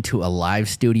you into a live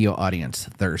studio audience.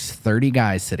 There's 30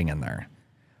 guys sitting in there.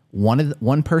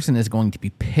 One person is going to be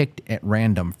picked at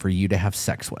random for you to have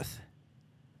sex with.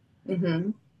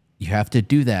 Mm-hmm. You have to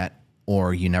do that,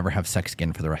 or you never have sex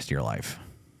again for the rest of your life.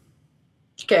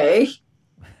 Okay.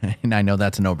 And I know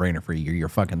that's a no-brainer for you. You're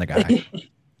fucking the guy.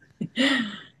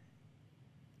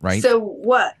 Right? So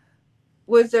what?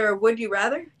 Was there a would you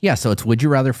rather? Yeah, so it's would you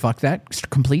rather fuck that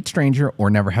complete stranger or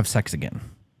never have sex again?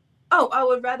 Oh, I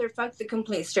would rather fuck the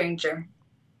complete stranger.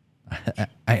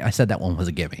 I said that one was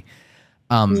a gimme.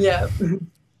 Yeah.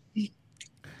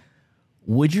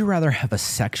 Would you rather have a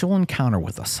sexual encounter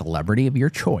with a celebrity of your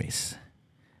choice,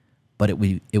 but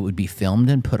it would be filmed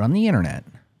and put on the internet,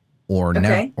 or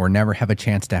never have a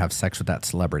chance to have sex with that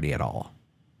celebrity at all?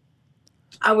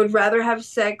 I would rather have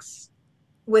sex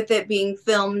with it being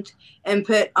filmed and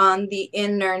put on the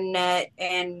internet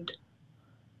and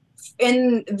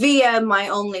via my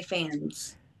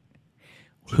OnlyFans.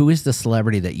 Who is the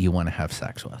celebrity that you want to have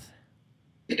sex with?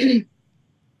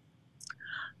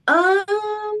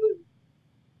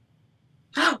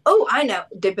 Oh, I know.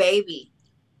 The baby.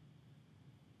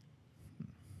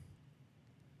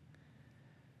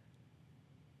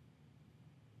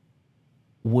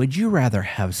 Would you rather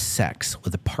have sex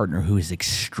with a partner who is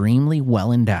extremely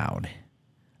well endowed?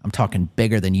 I'm talking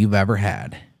bigger than you've ever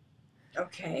had.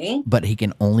 Okay. But he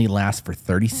can only last for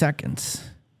 30 seconds.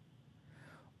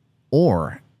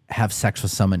 Or have sex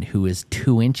with someone who is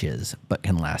 2 inches but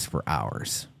can last for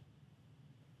hours.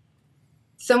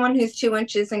 Someone who's 2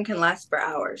 inches and can last for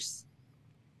hours.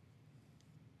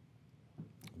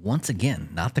 Once again,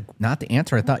 not the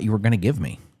answer I thought you were going to give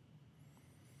me.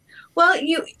 Well,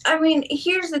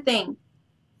 here's the thing.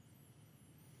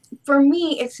 For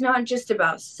me, it's not just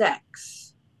about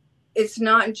sex. It's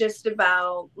not just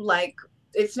about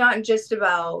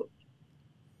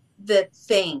the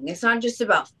thing. It's not just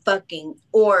about fucking,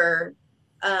 or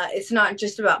it's not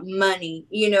just about money.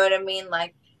 You know what I mean?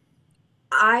 Like,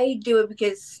 I do it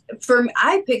because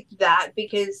I picked that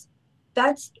because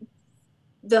that's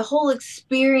the whole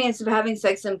experience of having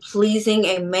sex and pleasing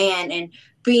a man and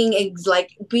being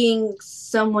being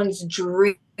someone's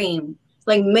dream,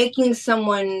 like making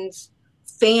someone's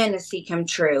fantasy come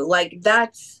true. Like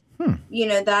that's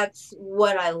that's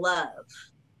what I love.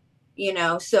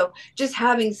 So just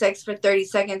having sex for 30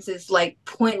 seconds is like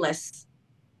pointless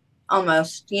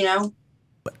almost.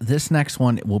 This next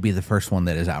one will be the first one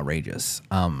that is outrageous.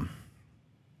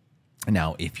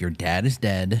 Now, if your dad is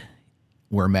dead,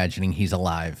 we're imagining he's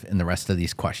alive in the rest of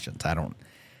these questions.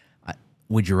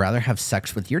 Would you rather have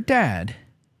sex with your dad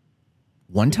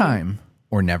one time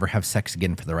or never have sex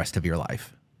again for the rest of your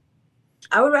life?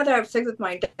 I would rather have sex with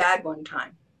my dad one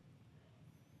time.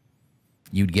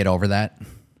 You'd get over that?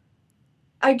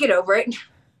 I'd get over it.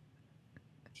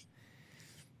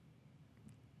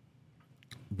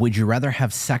 Would you rather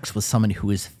have sex with someone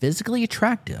who is physically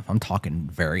attractive? I'm talking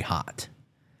very hot.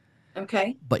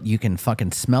 Okay. But you can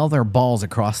fucking smell their balls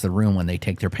across the room when they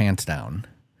take their pants down.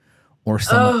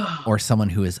 Or someone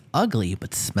who is ugly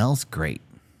but smells great.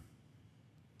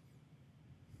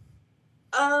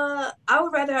 I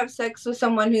would rather have sex with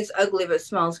someone who's ugly but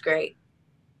smells great.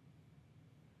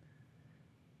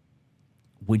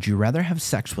 Would you rather have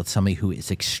sex with somebody who is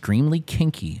extremely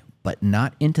kinky but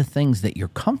not into things that you're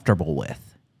comfortable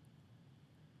with?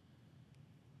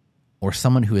 Or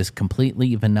someone who is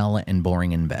completely vanilla and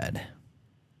boring in bed?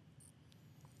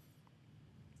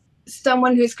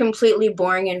 Someone who's completely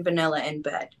boring and vanilla in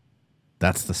bed.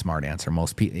 That's the smart answer.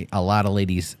 A lot of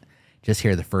ladies just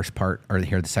hear the first part or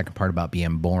hear the second part about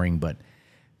being boring, but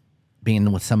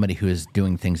being with somebody who is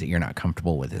doing things that you're not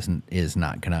comfortable with is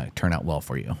not going to turn out well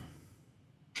for you.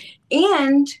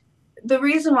 And the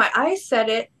reason why I said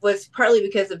it was partly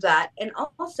because of that, and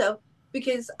also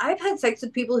because I've had sex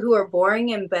with people who are boring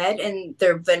in bed and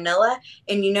they're vanilla,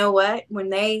 and you know what? When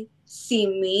they see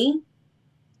me,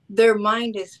 their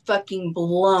mind is fucking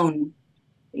blown.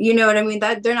 You know what I mean?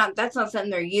 That's not something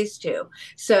they're used to.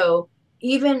 So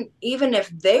even if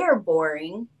they're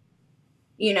boring,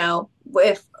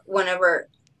 whenever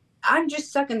I'm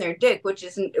just sucking their dick, which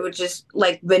is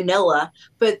like vanilla,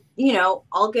 but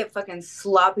I'll get fucking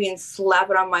sloppy and slap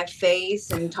it on my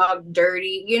face and talk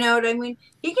dirty. You know what I mean?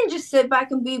 He can just sit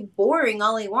back and be boring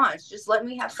all he wants. Just let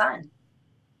me have fun.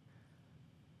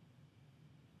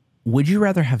 Would you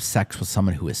rather have sex with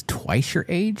someone who is twice your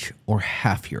age or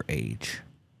half your age?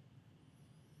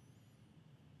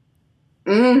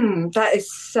 That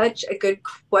is such a good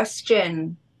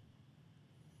question.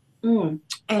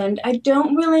 And I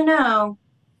don't really know,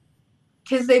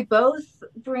 because they both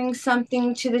bring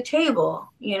something to the table,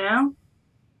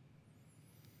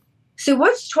 So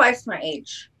what's twice my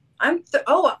age? I'm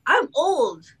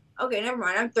old. Okay, never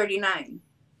mind. I'm 39.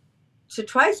 So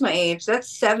twice my age, that's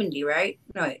 70, right?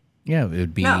 No, wait. Yeah, it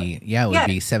would be. No. Yeah, it would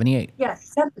be 78. Yeah,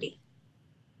 70.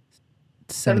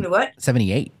 70 what?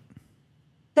 78.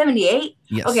 78?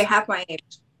 Yes. Okay, half my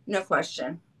age. No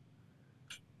question.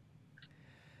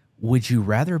 Would you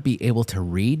rather be able to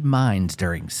read minds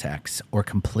during sex or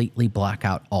completely block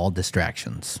out all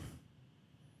distractions?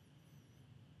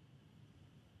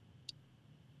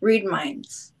 Read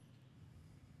minds.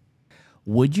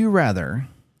 Would you rather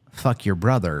fuck your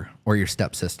brother or your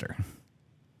stepsister?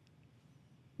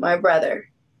 My brother.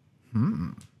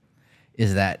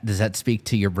 Does that speak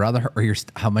to your brother or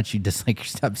how much you dislike your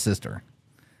stepsister?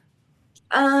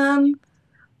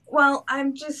 Well,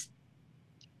 I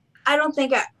don't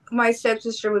think my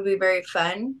stepsister would be very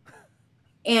fun.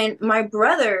 And my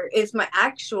brother is my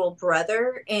actual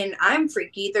brother, and I'm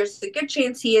freaky. There's a good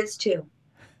chance he is too.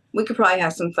 We could probably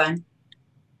have some fun.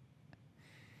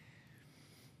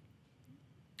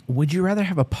 Would you rather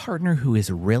have a partner who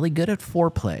is really good at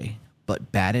foreplay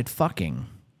but bad at fucking,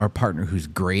 or a partner who's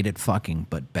great at fucking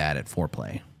but bad at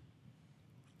foreplay?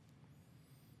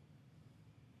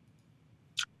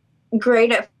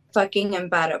 Great at fucking and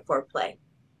bad at foreplay.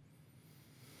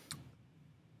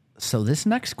 So this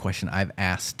next question I've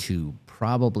asked to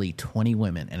probably 20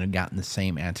 women and have gotten the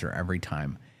same answer every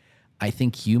time. I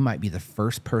think you might be the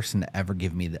first person to ever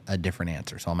give me a different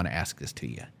answer. So I'm going to ask this to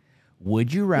you.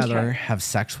 Would you rather have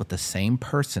sex with the same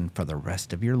person for the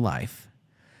rest of your life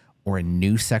or a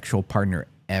new sexual partner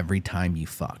every time you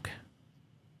fuck?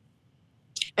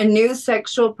 A new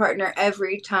sexual partner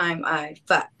every time I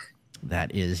fuck.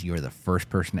 That is, you're the first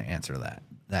person to answer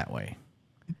that way.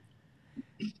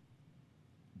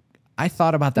 I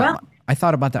thought about that. Well, I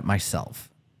thought about that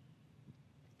myself.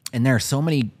 And there are so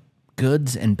many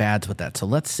goods and bads with that. So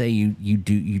let's say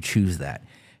you choose that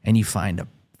and you find a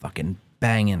fucking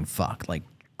banging fuck, like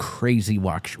crazy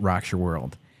rocks your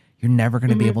world. You're never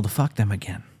going to be able to fuck them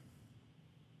again.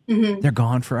 They're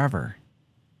gone forever.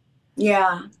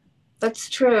 Yeah,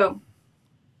 that's true.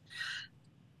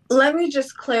 Let me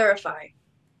just clarify.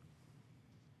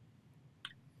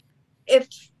 If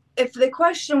the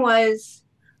question was,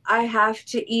 I have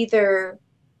to either,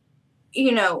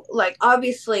 like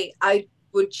obviously I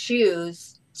would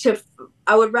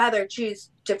rather choose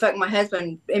to fuck my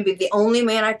husband and be the only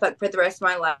man I fuck for the rest of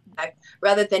my life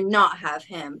rather than not have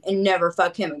him and never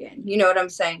fuck him again. You know what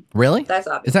I'm saying? Really? That's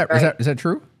obvious. Is that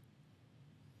true?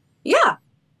 Yeah.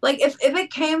 Like if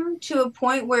it came to a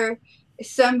point where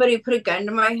somebody put a gun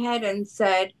to my head and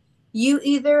said, you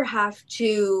either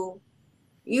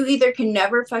can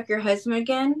never fuck your husband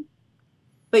again,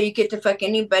 but you get to fuck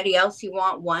anybody else you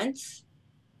want once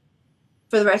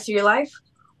for the rest of your life,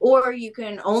 or you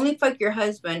can only fuck your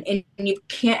husband and you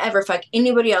can't ever fuck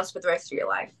anybody else for the rest of your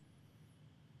life.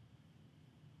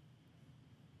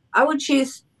 I would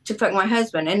choose to fuck my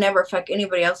husband and never fuck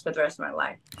anybody else for the rest of my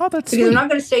life. Oh, that's because sweet. I'm not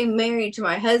going to stay married to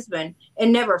my husband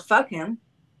and never fuck him.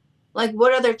 Like,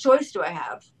 what other choice do I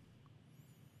have?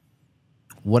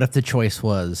 What if the choice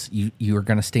was you were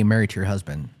going to stay married to your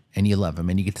husband and you love him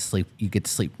and you get to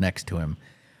sleep next to him,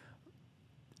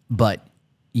 but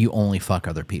you only fuck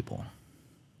other people?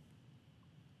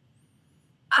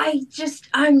 I'm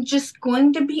just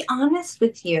going to be honest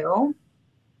with you.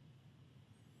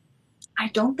 I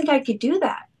don't think I could do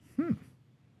that.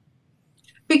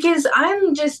 Because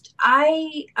I'm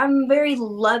a very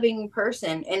loving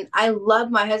person and I love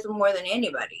my husband more than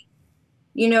anybody.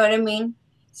 You know what I mean?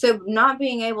 So not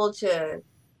being able to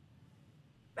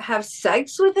have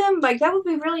sex with him, like that would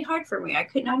be really hard for me. I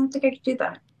don't think I could do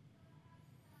that.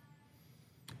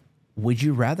 Would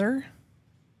you rather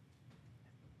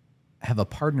have a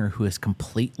partner who is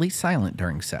completely silent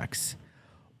during sex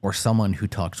or someone who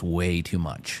talks way too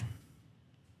much?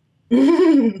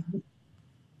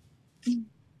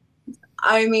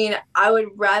 I mean, I would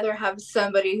rather have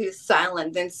somebody who's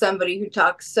silent than somebody who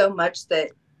talks so much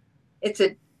that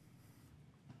I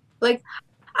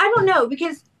don't know,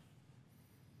 because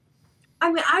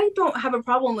I mean, I don't have a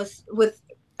problem with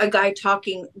a guy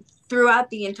talking throughout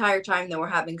the entire time that we're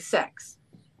having sex.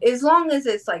 As long as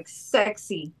it's like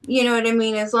sexy, you know what I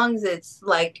mean? As long as it's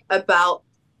like about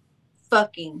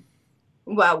fucking,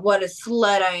 wow, what a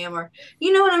slut I am, or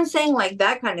you know what I'm saying? Like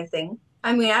that kind of thing.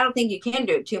 I mean, I don't think you can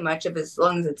do it too much as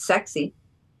long as it's sexy.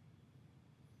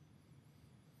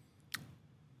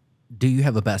 Do you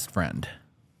have a best friend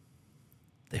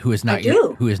who is not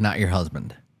your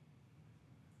husband?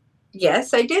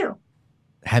 Yes, I do.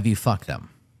 Have you fucked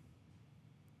them?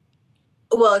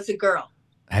 Well, it's a girl.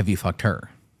 Have you fucked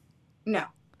her? No.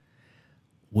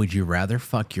 Would you rather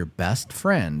fuck your best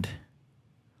friend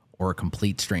or a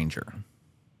complete stranger?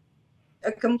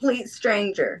 A complete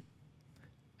stranger.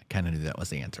 I kind of knew that was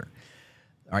the answer.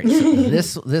 All right,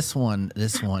 so this one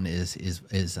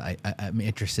is I'm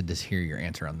interested to hear your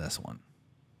answer on this one.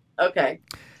 Okay.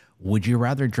 Would you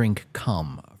rather drink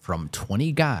cum from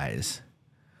 20 guys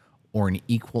or an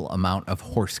equal amount of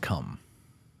horse cum?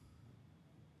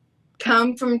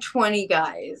 Come from 20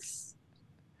 guys.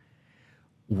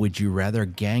 Would you rather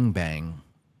gangbang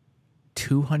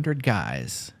 200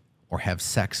 guys or have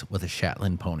sex with a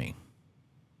Shetland pony?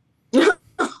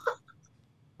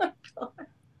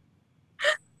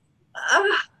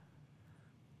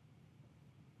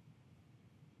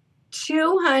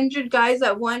 200 guys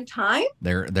at one time?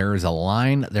 There's a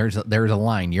line. There's a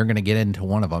line. You're going to get into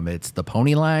one of them. It's the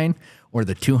pony line or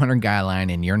the 200 guy line,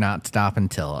 and you're not stopping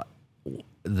till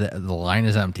the line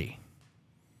is empty.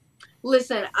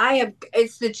 Listen,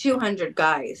 it's the 200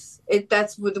 guys.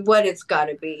 That's what it's got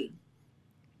to be.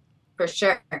 For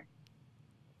sure.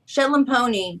 Shetland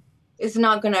pony is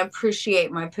not going to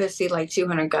appreciate my pussy like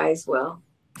 200 guys will.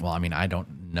 Well, I mean, I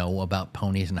don't know about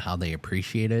ponies and how they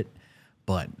appreciate it,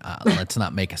 but let's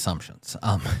not make assumptions.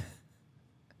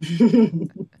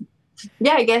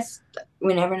 Yeah, I guess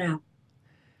we never know.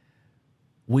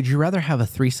 Would you rather have a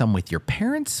threesome with your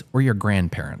parents or your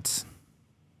grandparents?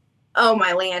 Oh,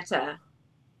 my Lanta.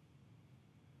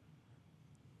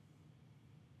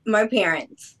 My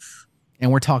parents.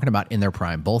 And we're talking about in their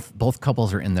prime. Both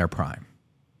couples are in their prime.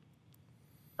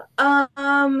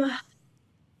 That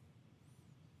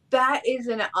is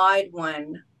an odd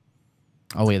one.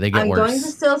 Oh, wait, they get worse. I'm going to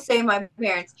still say my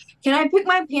parents. Can I pick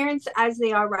my parents as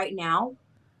they are right now?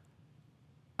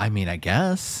 I mean, I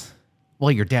guess.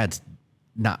 Well, your dad's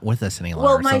not with us any longer.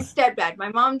 Well, my stepdad. My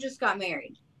mom just got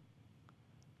married.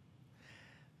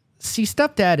 See,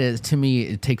 stepdad is, to me,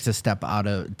 it takes a step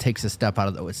away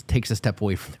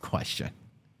from the question,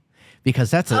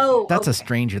 because that's a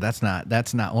stranger. That's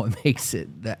not what makes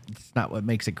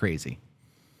it crazy.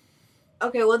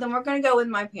 Okay, well then we're gonna go with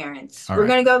my parents. All we're right.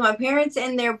 gonna go with my parents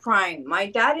in their prime. My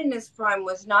dad in his prime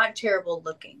was not terrible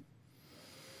looking.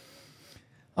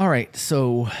 All right,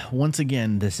 so once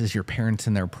again, this is your parents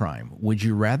in their prime. Would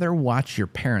you rather watch your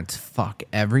parents fuck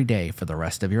every day for the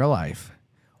rest of your life,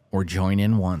 or join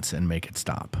in once and make it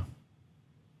stop?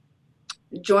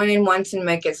 Join in once and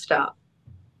make it stop.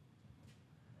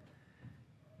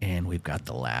 And we've got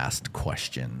the last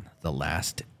question, the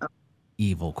last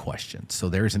evil question. So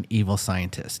there's an evil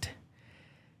scientist.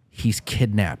 He's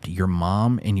kidnapped your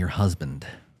mom and your husband.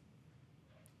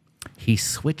 He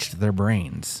switched their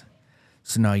brains.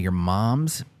 So now your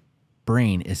mom's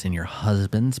brain is in your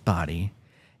husband's body,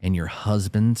 and your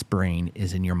husband's brain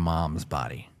is in your mom's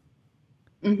body.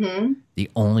 Mm-hmm.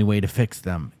 The only way to fix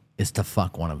them is to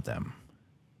fuck one of them.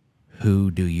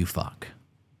 Who do you fuck?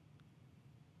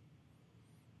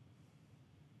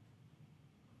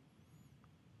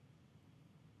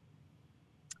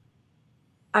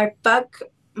 I fuck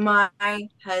my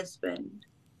husband.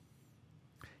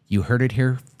 You heard it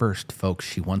here first, folks.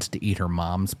 She wants to eat her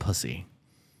mom's pussy.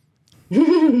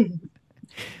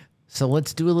 So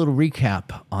let's do a little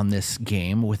recap on this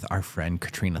game with our friend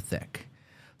Katrina Thicc.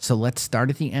 So let's start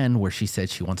at the end where she said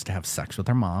she wants to have sex with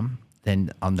her mom.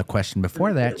 Then on the question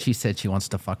before that, she said she wants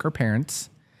to fuck her parents.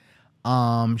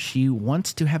 She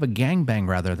wants to have a gangbang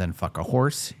rather than fuck a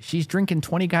horse. She's drinking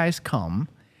 20 guys cum.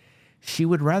 She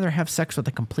would rather have sex with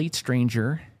a complete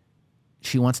stranger.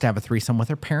 She wants to have a threesome with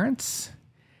her parents.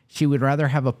 She would rather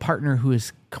have a partner who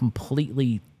is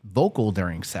completely vocal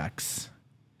during sex.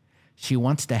 She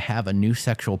wants to have a new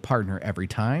sexual partner every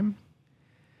time.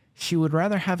 She would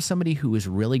rather have somebody who is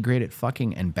really great at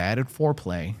fucking and bad at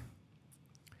foreplay.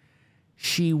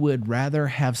 She would rather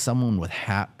have someone with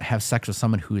have sex with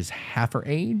someone who is half her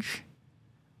age.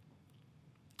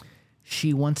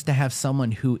 She wants to have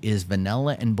someone who is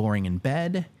vanilla and boring in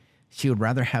bed. She would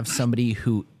rather have somebody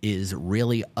who is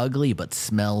really ugly but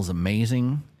smells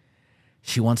amazing.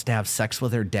 She wants to have sex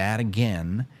with her dad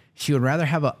again. She would rather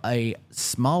have a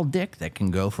small dick that can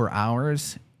go for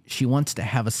hours. She wants to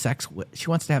have sex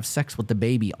with the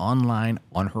baby online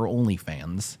on her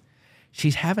OnlyFans.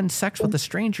 She's having sex with a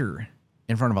stranger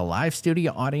in front of a live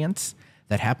studio audience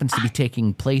that happens to be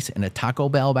taking place in a Taco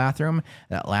Bell bathroom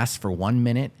that lasts for 1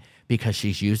 minute because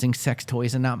she's using sex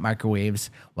toys and not microwaves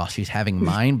while she's having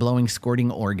mind-blowing squirting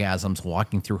orgasms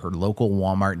walking through her local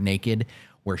Walmart naked,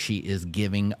 where she is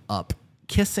giving up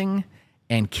kissing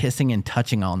and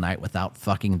touching all night without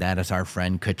fucking. That is our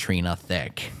friend Katrina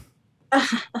Thicc. I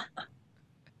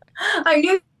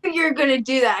knew you were going to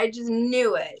do that. I just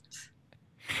knew it.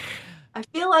 I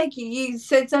feel like you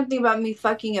said something about me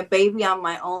fucking a baby on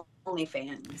my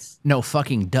OnlyFans. No,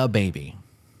 fucking da baby.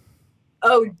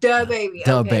 Oh, da baby.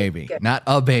 Da okay, baby. good. Not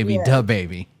a baby, Yeah. da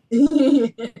baby.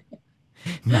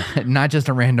 not just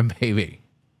a random baby.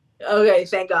 Okay,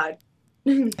 thank God.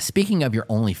 Speaking of your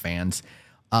OnlyFans,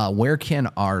 where can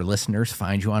our listeners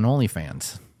find you on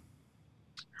OnlyFans?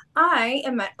 I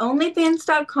am at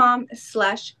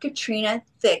onlyfans.com/Katrina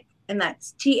Thicc, and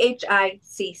that's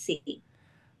THICC.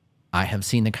 I have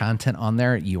seen the content on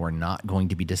there. You are not going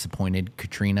to be disappointed.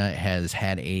 Katrina has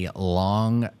had a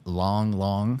long,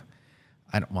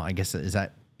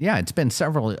 it's been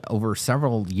over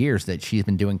several years that she's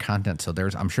been doing content. So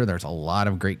I'm sure there's a lot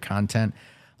of great content.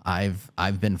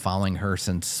 I've been following her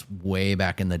since way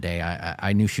back in the day.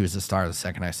 I knew she was a star the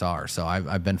second I saw her. So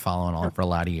I've been following her for a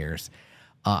lot of years.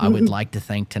 I would like to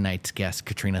thank tonight's guest,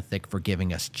 Katrina Thicc, for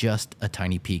giving us just a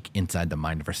tiny peek inside the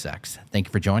mind of her sex. Thank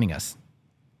you for joining us.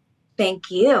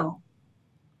 Thank you.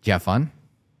 Did you have fun?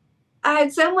 I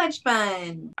had so much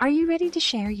fun. Are you ready to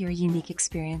share your unique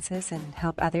experiences and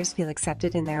help others feel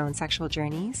accepted in their own sexual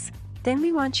journeys? Then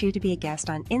we want you to be a guest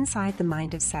on Inside the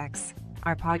Mind of Sex.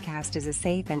 Our podcast is a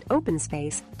safe and open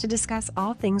space to discuss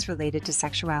all things related to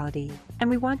sexuality,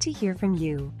 and we want to hear from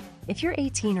you. If you're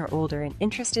 18 or older and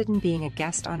interested in being a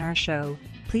guest on our show,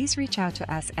 please reach out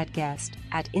to us at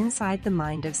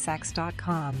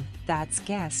guest@insidethemindofsex.com. That's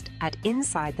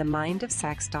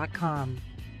guest@insidethemindofsex.com.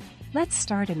 Let's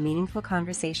start a meaningful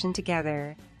conversation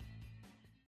together.